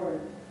cord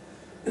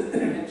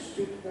and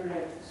stood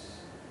erect,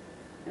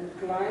 and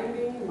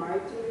climbing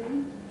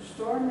mightily,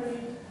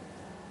 stormily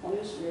on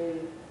its way.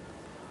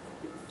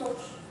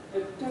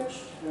 It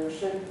touched her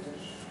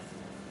centers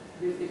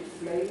with its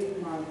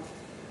flaming mouth,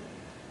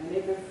 and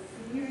if a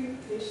fiery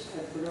kiss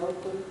had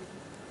broken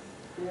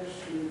their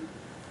sleep,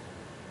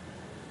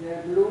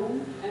 their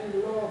bloom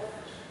and love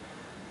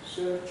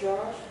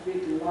surcharged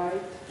with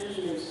light and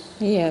bliss.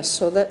 Yes,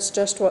 so that's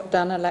just what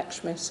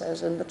Dhanalakshmi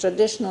says. In the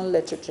traditional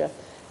literature,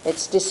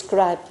 it's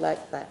described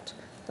like that,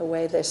 the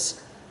way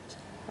this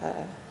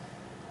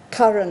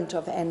current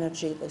of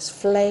energy, this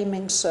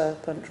flaming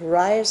serpent,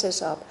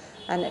 rises up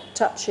and it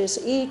touches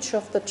each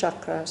of the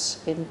chakras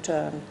in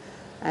turn.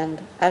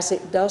 And as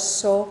it does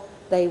so,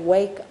 they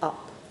wake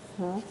up.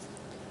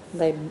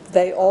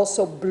 They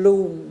also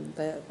bloom.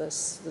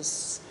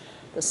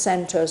 The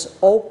centers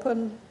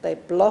open, they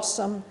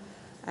blossom,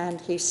 and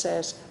he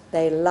says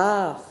they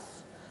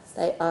laugh.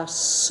 They are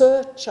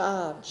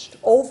surcharged,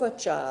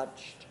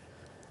 overcharged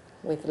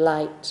with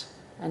light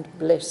and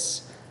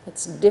bliss.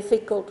 It's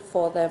difficult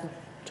for them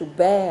to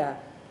bear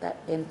that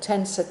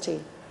intensity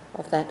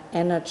of that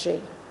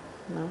energy.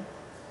 No?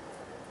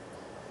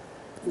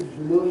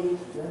 Blowing,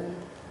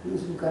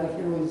 using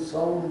connection with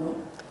sound, no?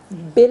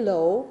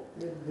 Billow.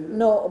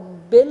 No,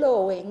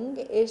 billowing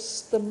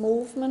is the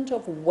movement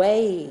of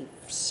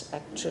waves,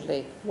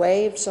 actually.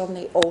 Waves on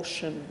the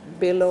ocean,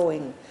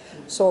 billowing.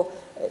 So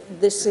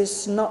this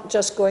is not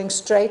just going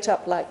straight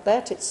up like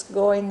that, it's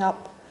going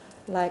up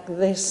like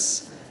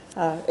this.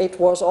 It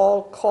was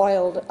all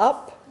coiled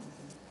up,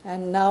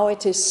 and now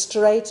it is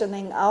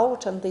straightening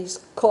out, and these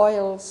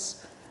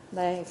coils,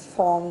 they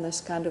form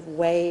this kind of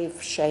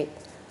wave shape,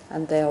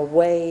 and they are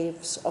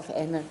waves of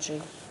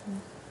energy.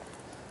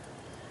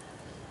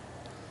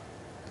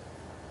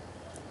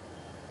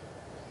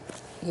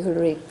 You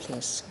read,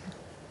 please.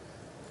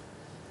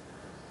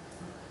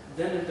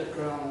 Then at the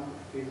crown,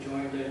 it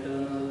joined the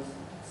eternal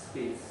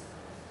space.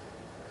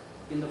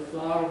 In the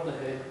flower of the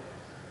head,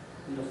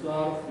 in the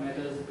flower of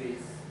matter's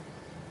base,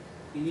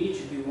 in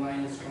each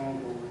divine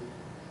stronghold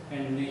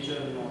and nature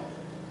knot,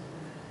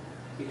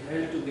 it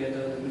held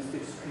together the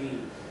mystic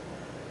stream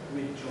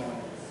which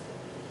joins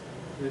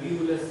the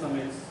viewless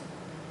summits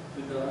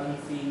with the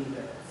unseen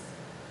depths.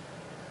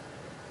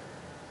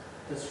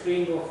 The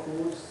string of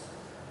force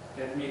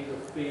that make a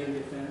frail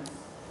defense,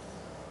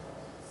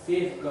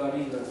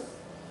 safeguarding us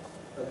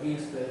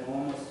against the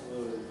enormous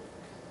world,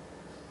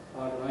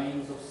 are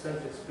lines of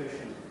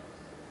self-expression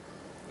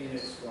in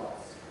its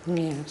vast.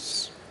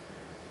 Yes.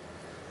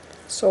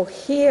 So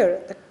here,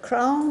 at the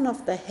crown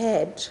of the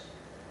head,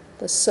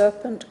 the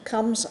serpent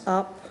comes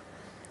up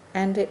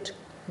and it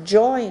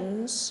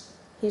joins,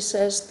 he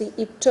says, the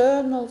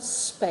eternal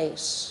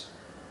space.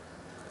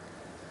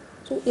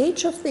 So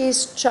each of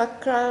these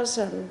chakras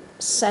and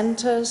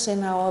centers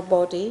in our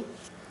body,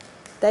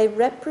 they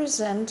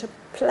represent a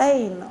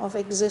plane of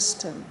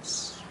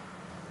existence.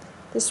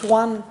 This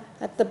one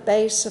at the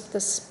base of the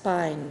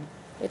spine,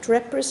 it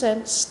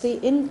represents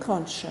the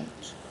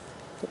inconscient,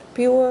 the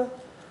pure,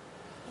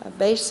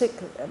 basic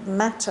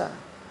matter.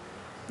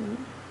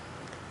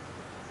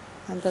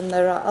 And then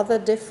there are other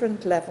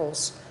different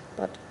levels,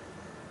 but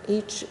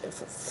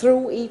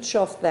through each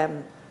of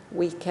them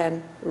we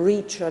can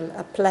reach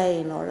a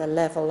plane or a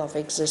level of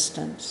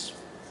existence.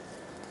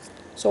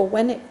 So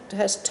when it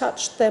has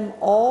touched them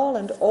all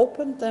and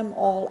opened them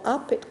all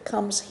up, it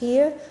comes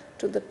here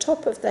to the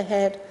top of the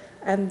head,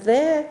 and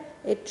there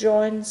it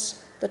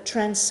joins the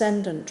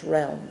transcendent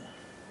realm,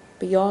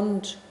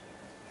 beyond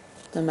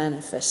the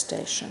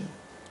manifestation,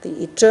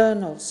 the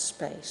eternal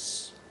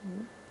space.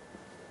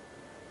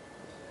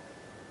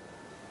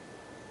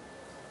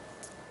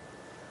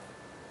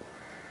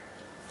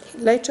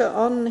 Later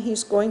on,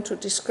 he's going to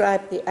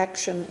describe the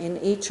action in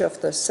each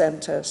of the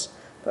centers.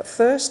 But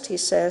first he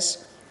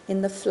says,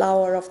 in the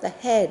flower of the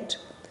head.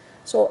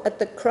 So at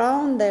the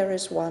crown there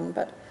is one,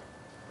 but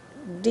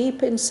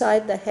deep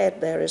inside the head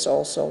there is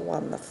also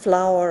one, the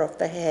flower of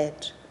the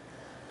head.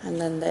 And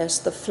then there's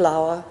the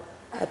flower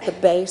at the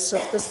base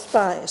of the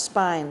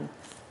spine,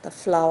 the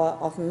flower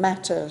of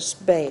matter's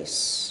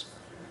base.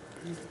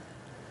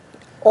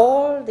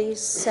 All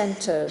these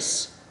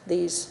centers,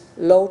 these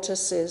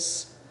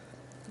lotuses,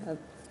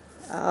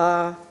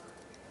 are,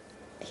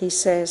 he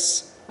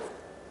says,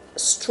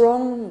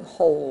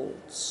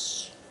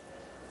 strongholds.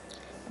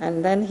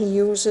 And then he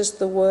uses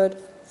the word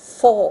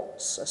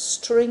forts, a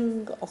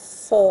string of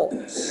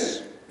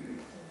forts.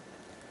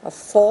 A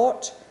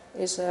fort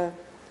is a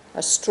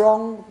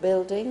strong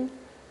building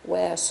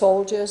where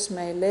soldiers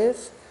may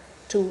live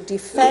to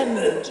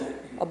defend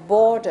a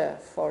border,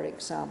 for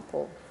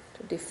example,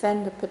 to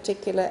defend a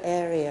particular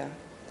area.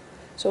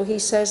 So he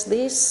says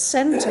these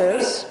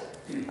centers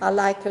are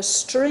like a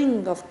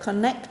string of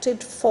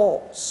connected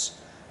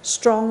forts,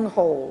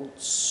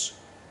 strongholds.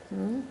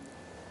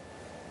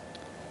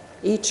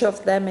 Each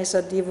of them is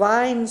a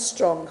divine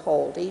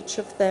stronghold. Each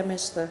of them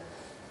is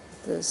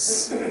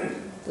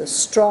the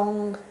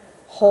strong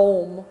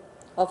home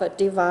of a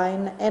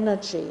divine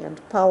energy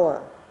and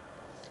power.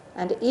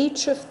 And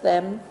each of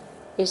them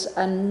is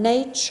a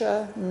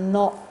nature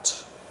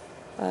knot,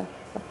 a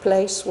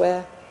place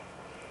where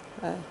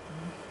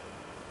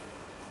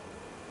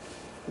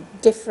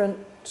different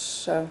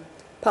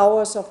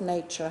powers of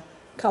nature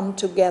come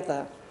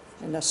together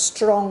in a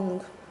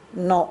strong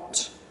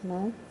knot.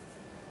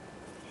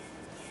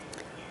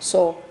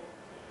 So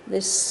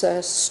this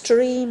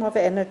stream of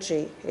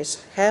energy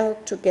is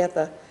held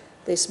together,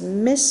 this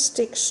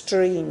mystic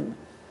stream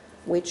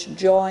which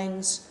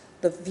joins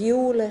the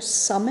viewless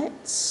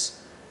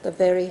summits, the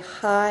very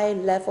high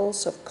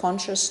levels of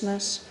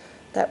consciousness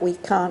that we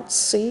can't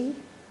see,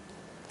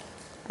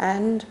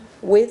 and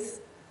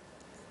with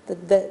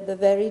the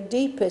very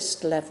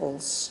deepest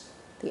levels,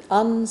 the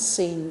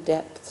unseen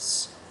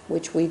depths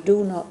which we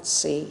do not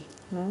see.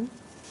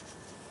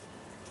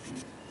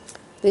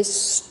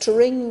 This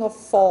string of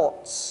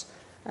thoughts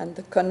and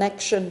the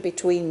connection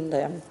between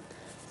them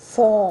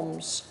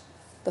forms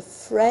the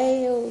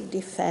frail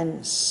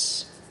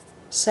defense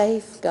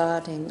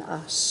safeguarding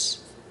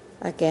us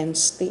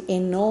against the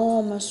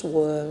enormous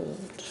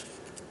world.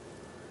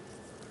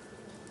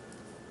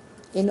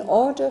 In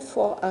order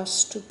for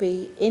us to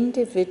be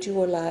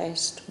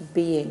individualized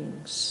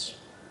beings,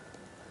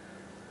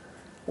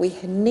 we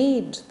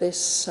need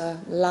this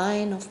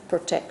line of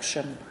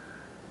protection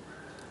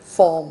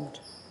formed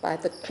by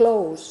the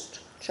closed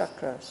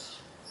chakras.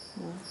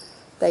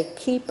 They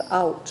keep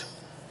out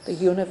the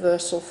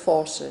universal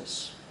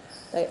forces.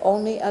 They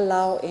only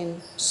allow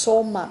in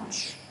so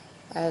much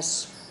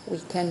as we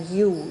can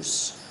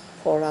use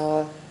for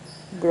our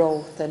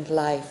growth and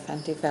life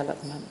and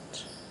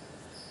development.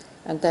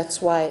 And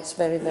that's why it's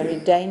very,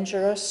 very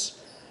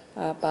dangerous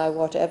by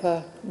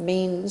whatever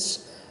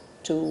means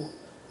to,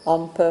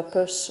 on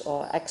purpose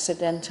or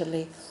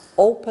accidentally,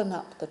 open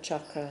up the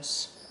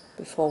chakras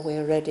before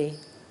we're ready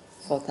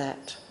for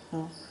that.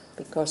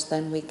 Because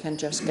then we can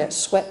just get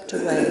swept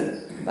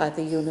away by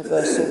the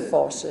universal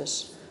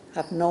forces,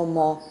 have no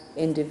more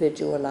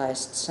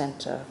individualized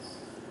center.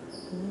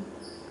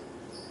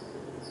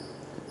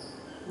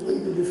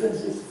 When the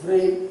defense is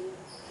frail,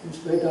 in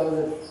spite of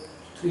the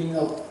string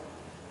of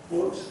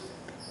forts?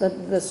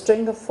 The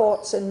string of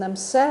forts in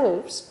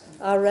themselves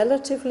are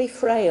relatively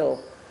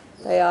frail.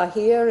 They are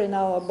here in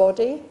our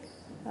body,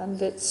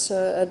 and it's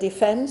a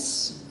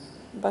defense,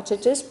 but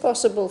it is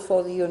possible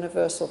for the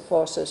universal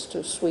forces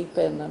to sweep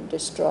in and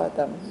destroy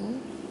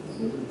them.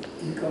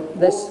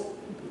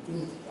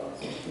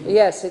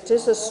 Yes, it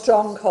is a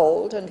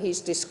stronghold, and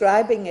he's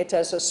describing it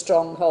as a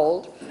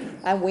stronghold,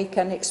 and we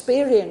can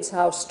experience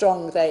how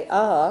strong they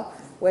are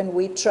when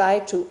we try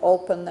to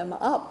open them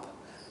up.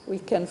 We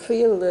can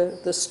feel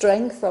the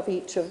strength of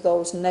each of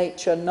those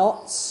nature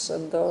knots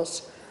and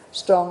those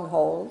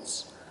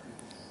strongholds,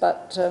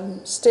 but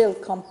still,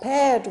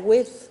 compared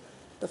with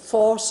the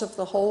force of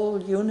the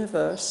whole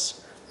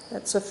universe,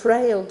 that's a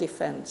frail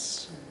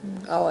defense,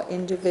 our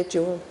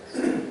individual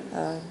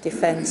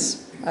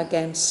defense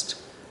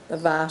against the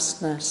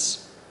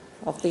vastness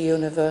of the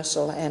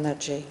universal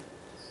energy.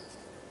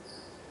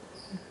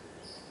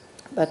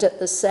 But at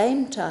the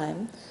same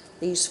time,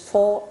 these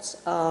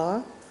forts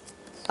are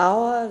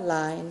our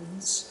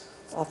lines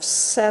of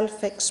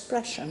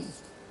self-expression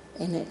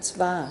in its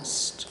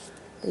vast.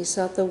 These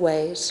are the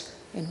ways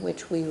in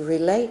which we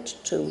relate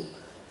to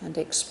and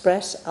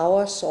express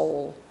our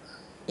soul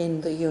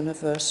in the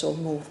universal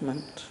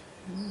movement.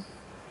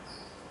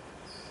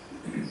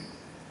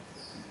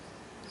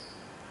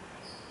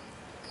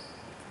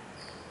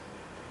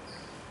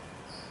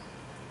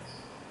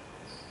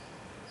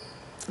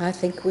 I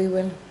think we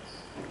will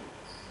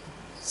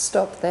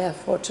stop there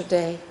for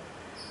today.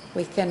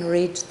 We can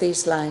read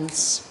these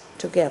lines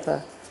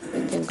together.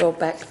 We can go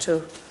back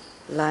to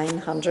line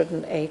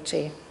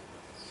 180.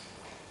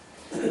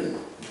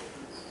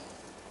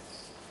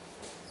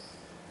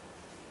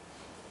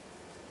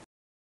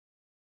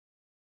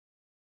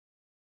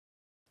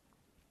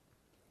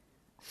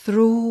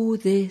 Through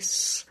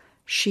this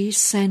she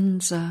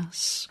sends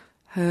us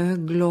her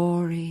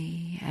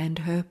glory and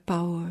her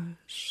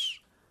powers,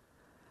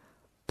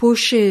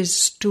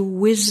 pushes to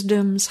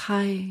wisdom's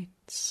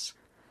heights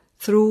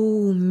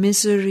through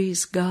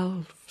misery's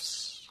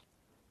gulfs.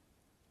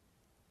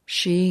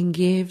 She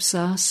gives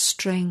us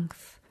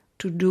strength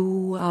to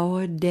do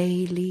our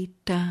daily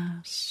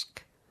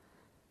task,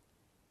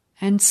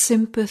 and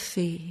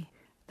sympathy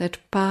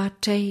that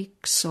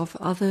partakes of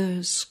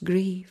others'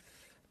 grief,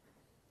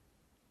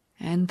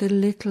 and the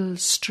little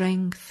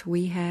strength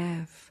we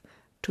have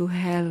to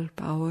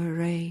help our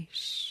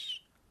race.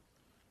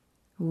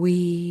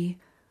 We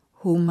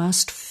who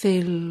must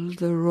fill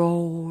the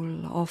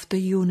role of the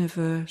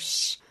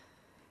universe,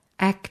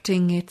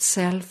 acting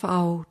itself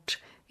out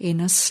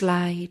in a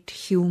slight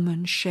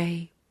human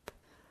shape,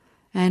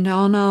 and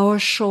on our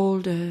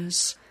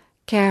shoulders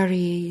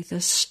carry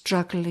the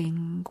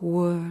struggling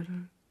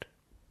world.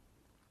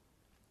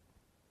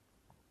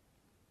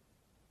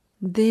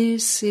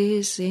 This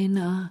is in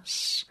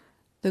us,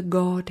 the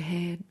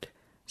Godhead,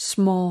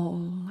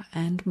 small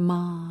and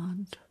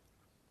marred.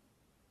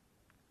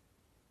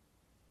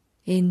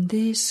 In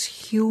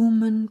this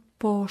human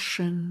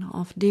portion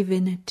of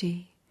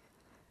divinity,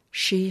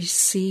 she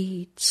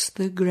seeds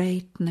the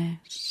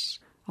greatness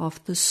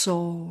of the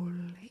soul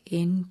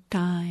in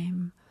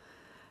time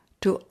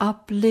to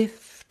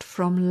uplift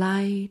from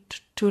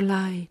light to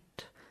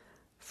light,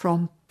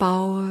 from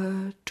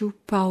power to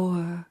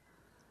power,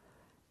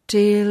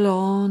 till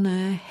on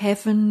a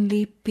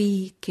heavenly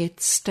peak it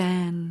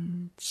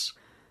stands,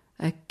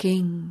 a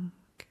king.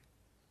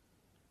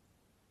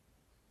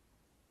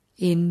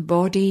 In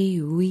body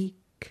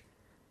weak,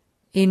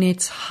 in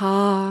its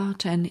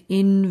heart an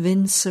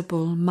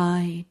invincible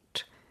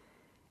might,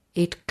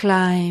 it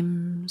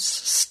climbs,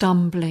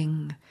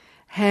 stumbling,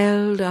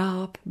 held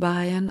up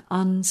by an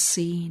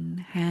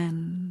unseen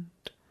hand.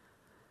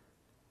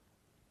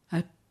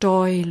 A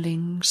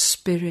toiling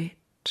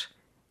spirit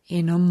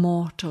in a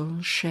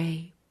mortal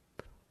shape.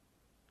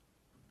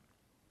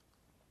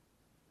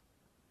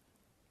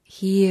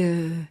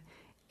 Here,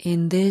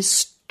 in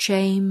this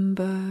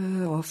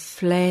chamber of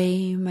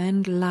flame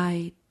and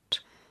light,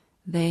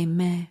 they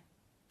met.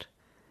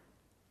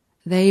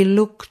 They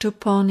looked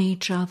upon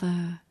each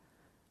other,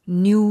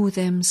 knew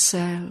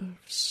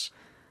themselves,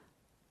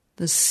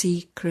 the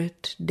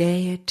secret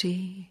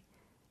deity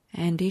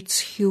and its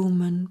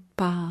human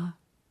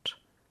part,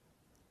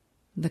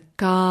 the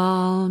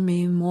calm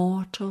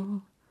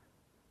immortal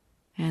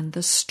and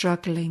the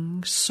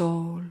struggling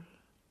soul.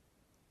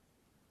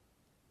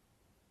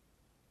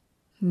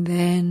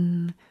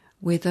 Then,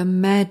 with a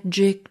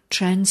magic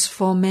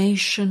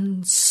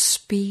transformation's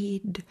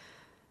speed,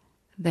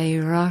 they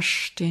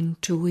rushed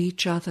into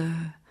each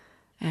other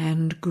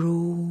and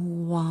grew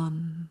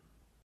one.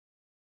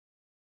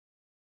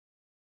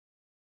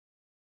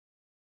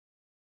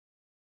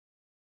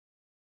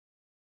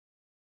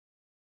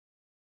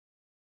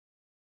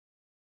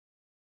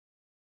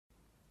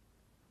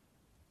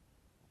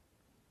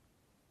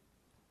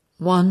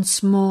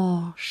 Once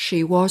more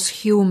she was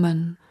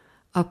human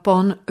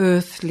upon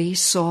earthly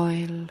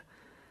soil,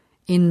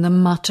 in the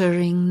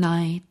muttering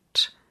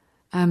night,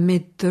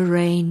 amid the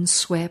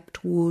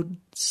rain-swept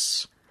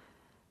woods,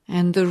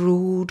 and the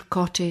rude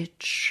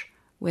cottage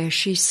where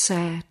she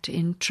sat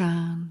in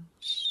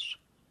trance.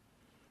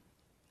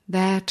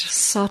 That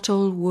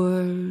subtle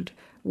world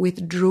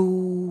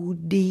withdrew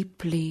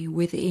deeply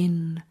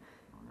within,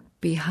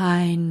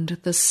 behind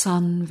the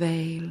sun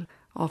veil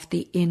of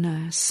the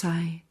inner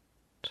sight.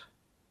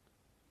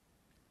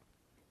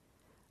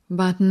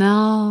 But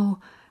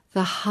now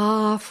the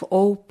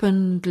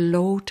half-opened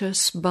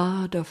lotus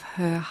bud of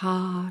her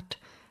heart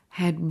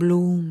had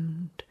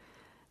bloomed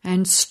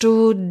and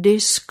stood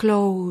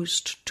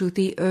disclosed to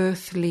the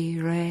earthly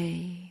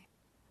ray.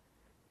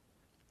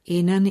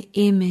 In an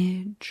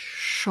image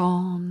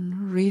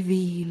shone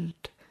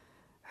revealed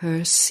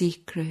her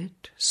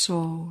secret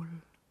soul.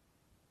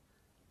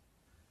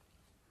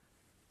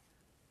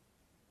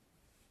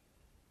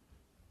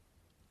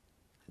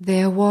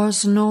 There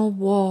was no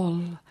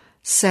wall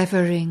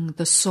severing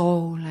the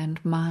soul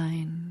and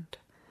mind,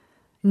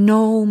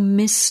 no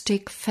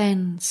mystic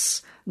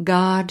fence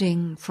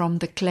guarding from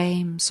the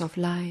claims of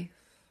life.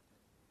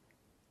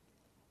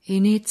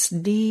 In its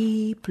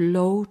deep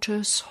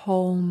lotus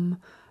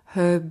home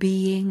her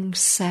being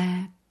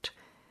sat,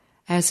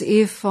 as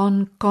if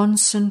on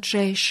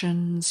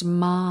concentration's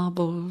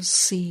marble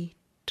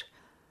seat,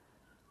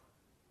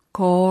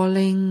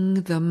 calling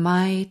the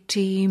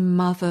mighty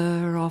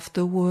mother of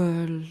the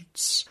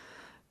worlds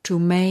to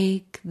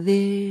make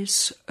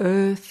this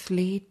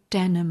earthly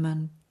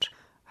tenement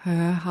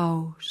her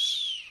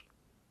house.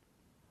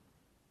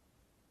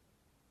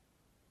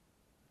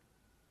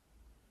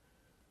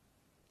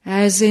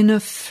 As in a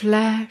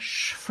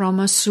flash from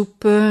a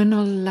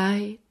supernal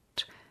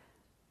light,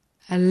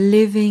 a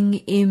living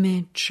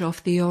image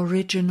of the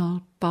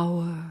original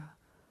power,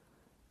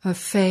 a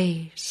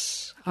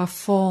face, a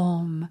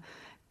form,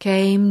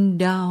 came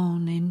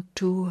down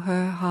into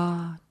her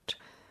heart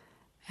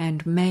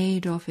and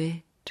made of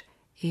it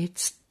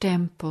its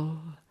temple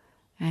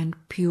and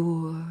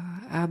pure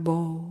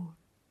abode.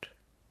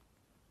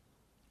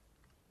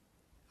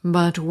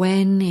 But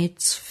when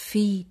its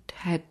feet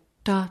had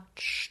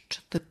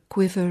touched the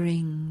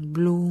quivering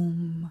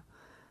bloom,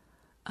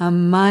 a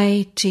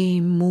mighty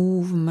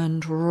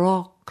movement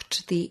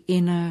rocked the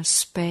inner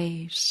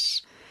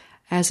space,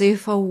 as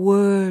if a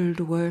world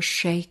were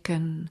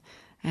shaken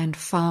and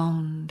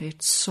found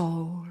its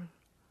soul.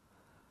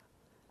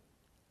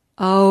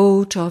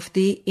 Out of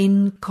the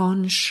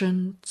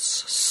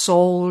inconscience,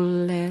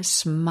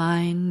 soulless,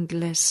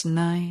 mindless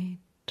night,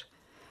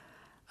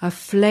 a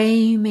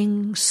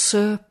flaming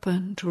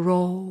serpent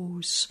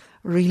rose,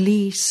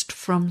 released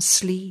from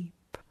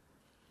sleep.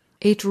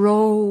 It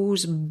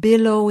rose,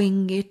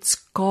 billowing its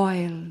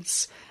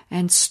coils,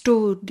 and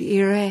stood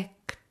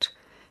erect,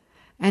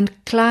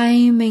 and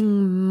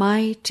climbing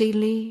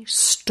mightily,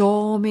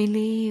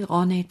 stormily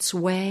on its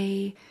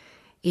way,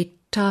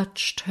 it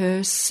touched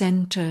her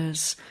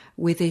centers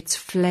with its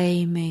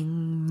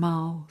flaming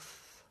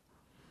mouth.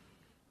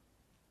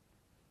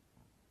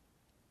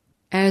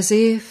 As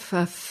if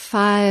a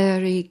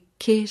fiery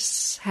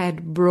kiss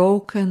had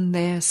broken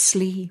their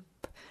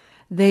sleep,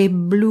 they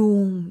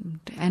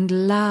bloomed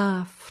and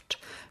laughed,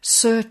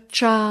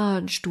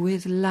 surcharged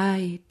with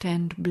light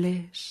and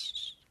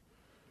bliss.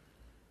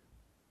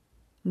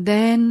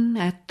 Then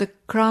at the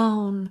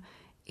crown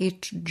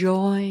it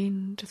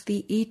joined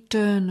the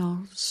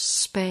eternal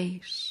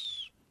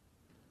space.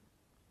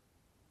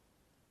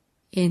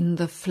 In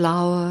the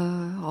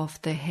flower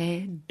of the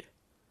head,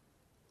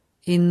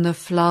 in the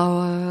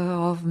flower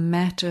of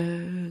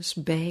matter's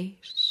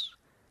base,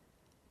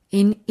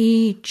 in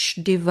each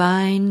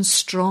divine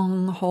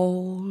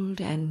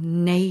stronghold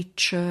and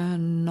nature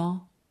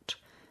knot,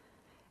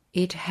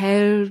 it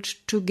held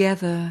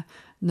together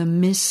the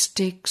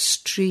mystic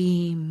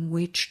stream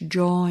which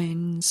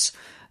joins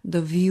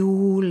the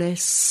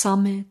viewless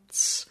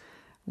summits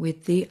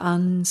with the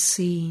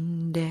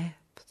unseen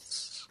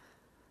depths.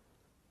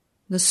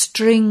 The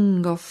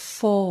string of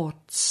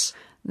forts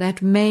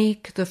that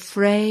make the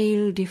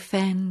frail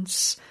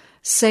defense,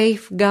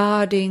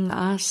 safeguarding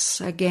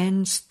us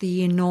against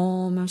the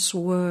enormous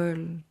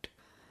world,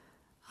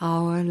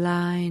 our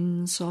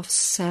lines of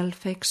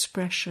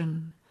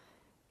self-expression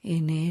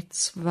in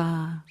its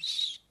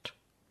vast.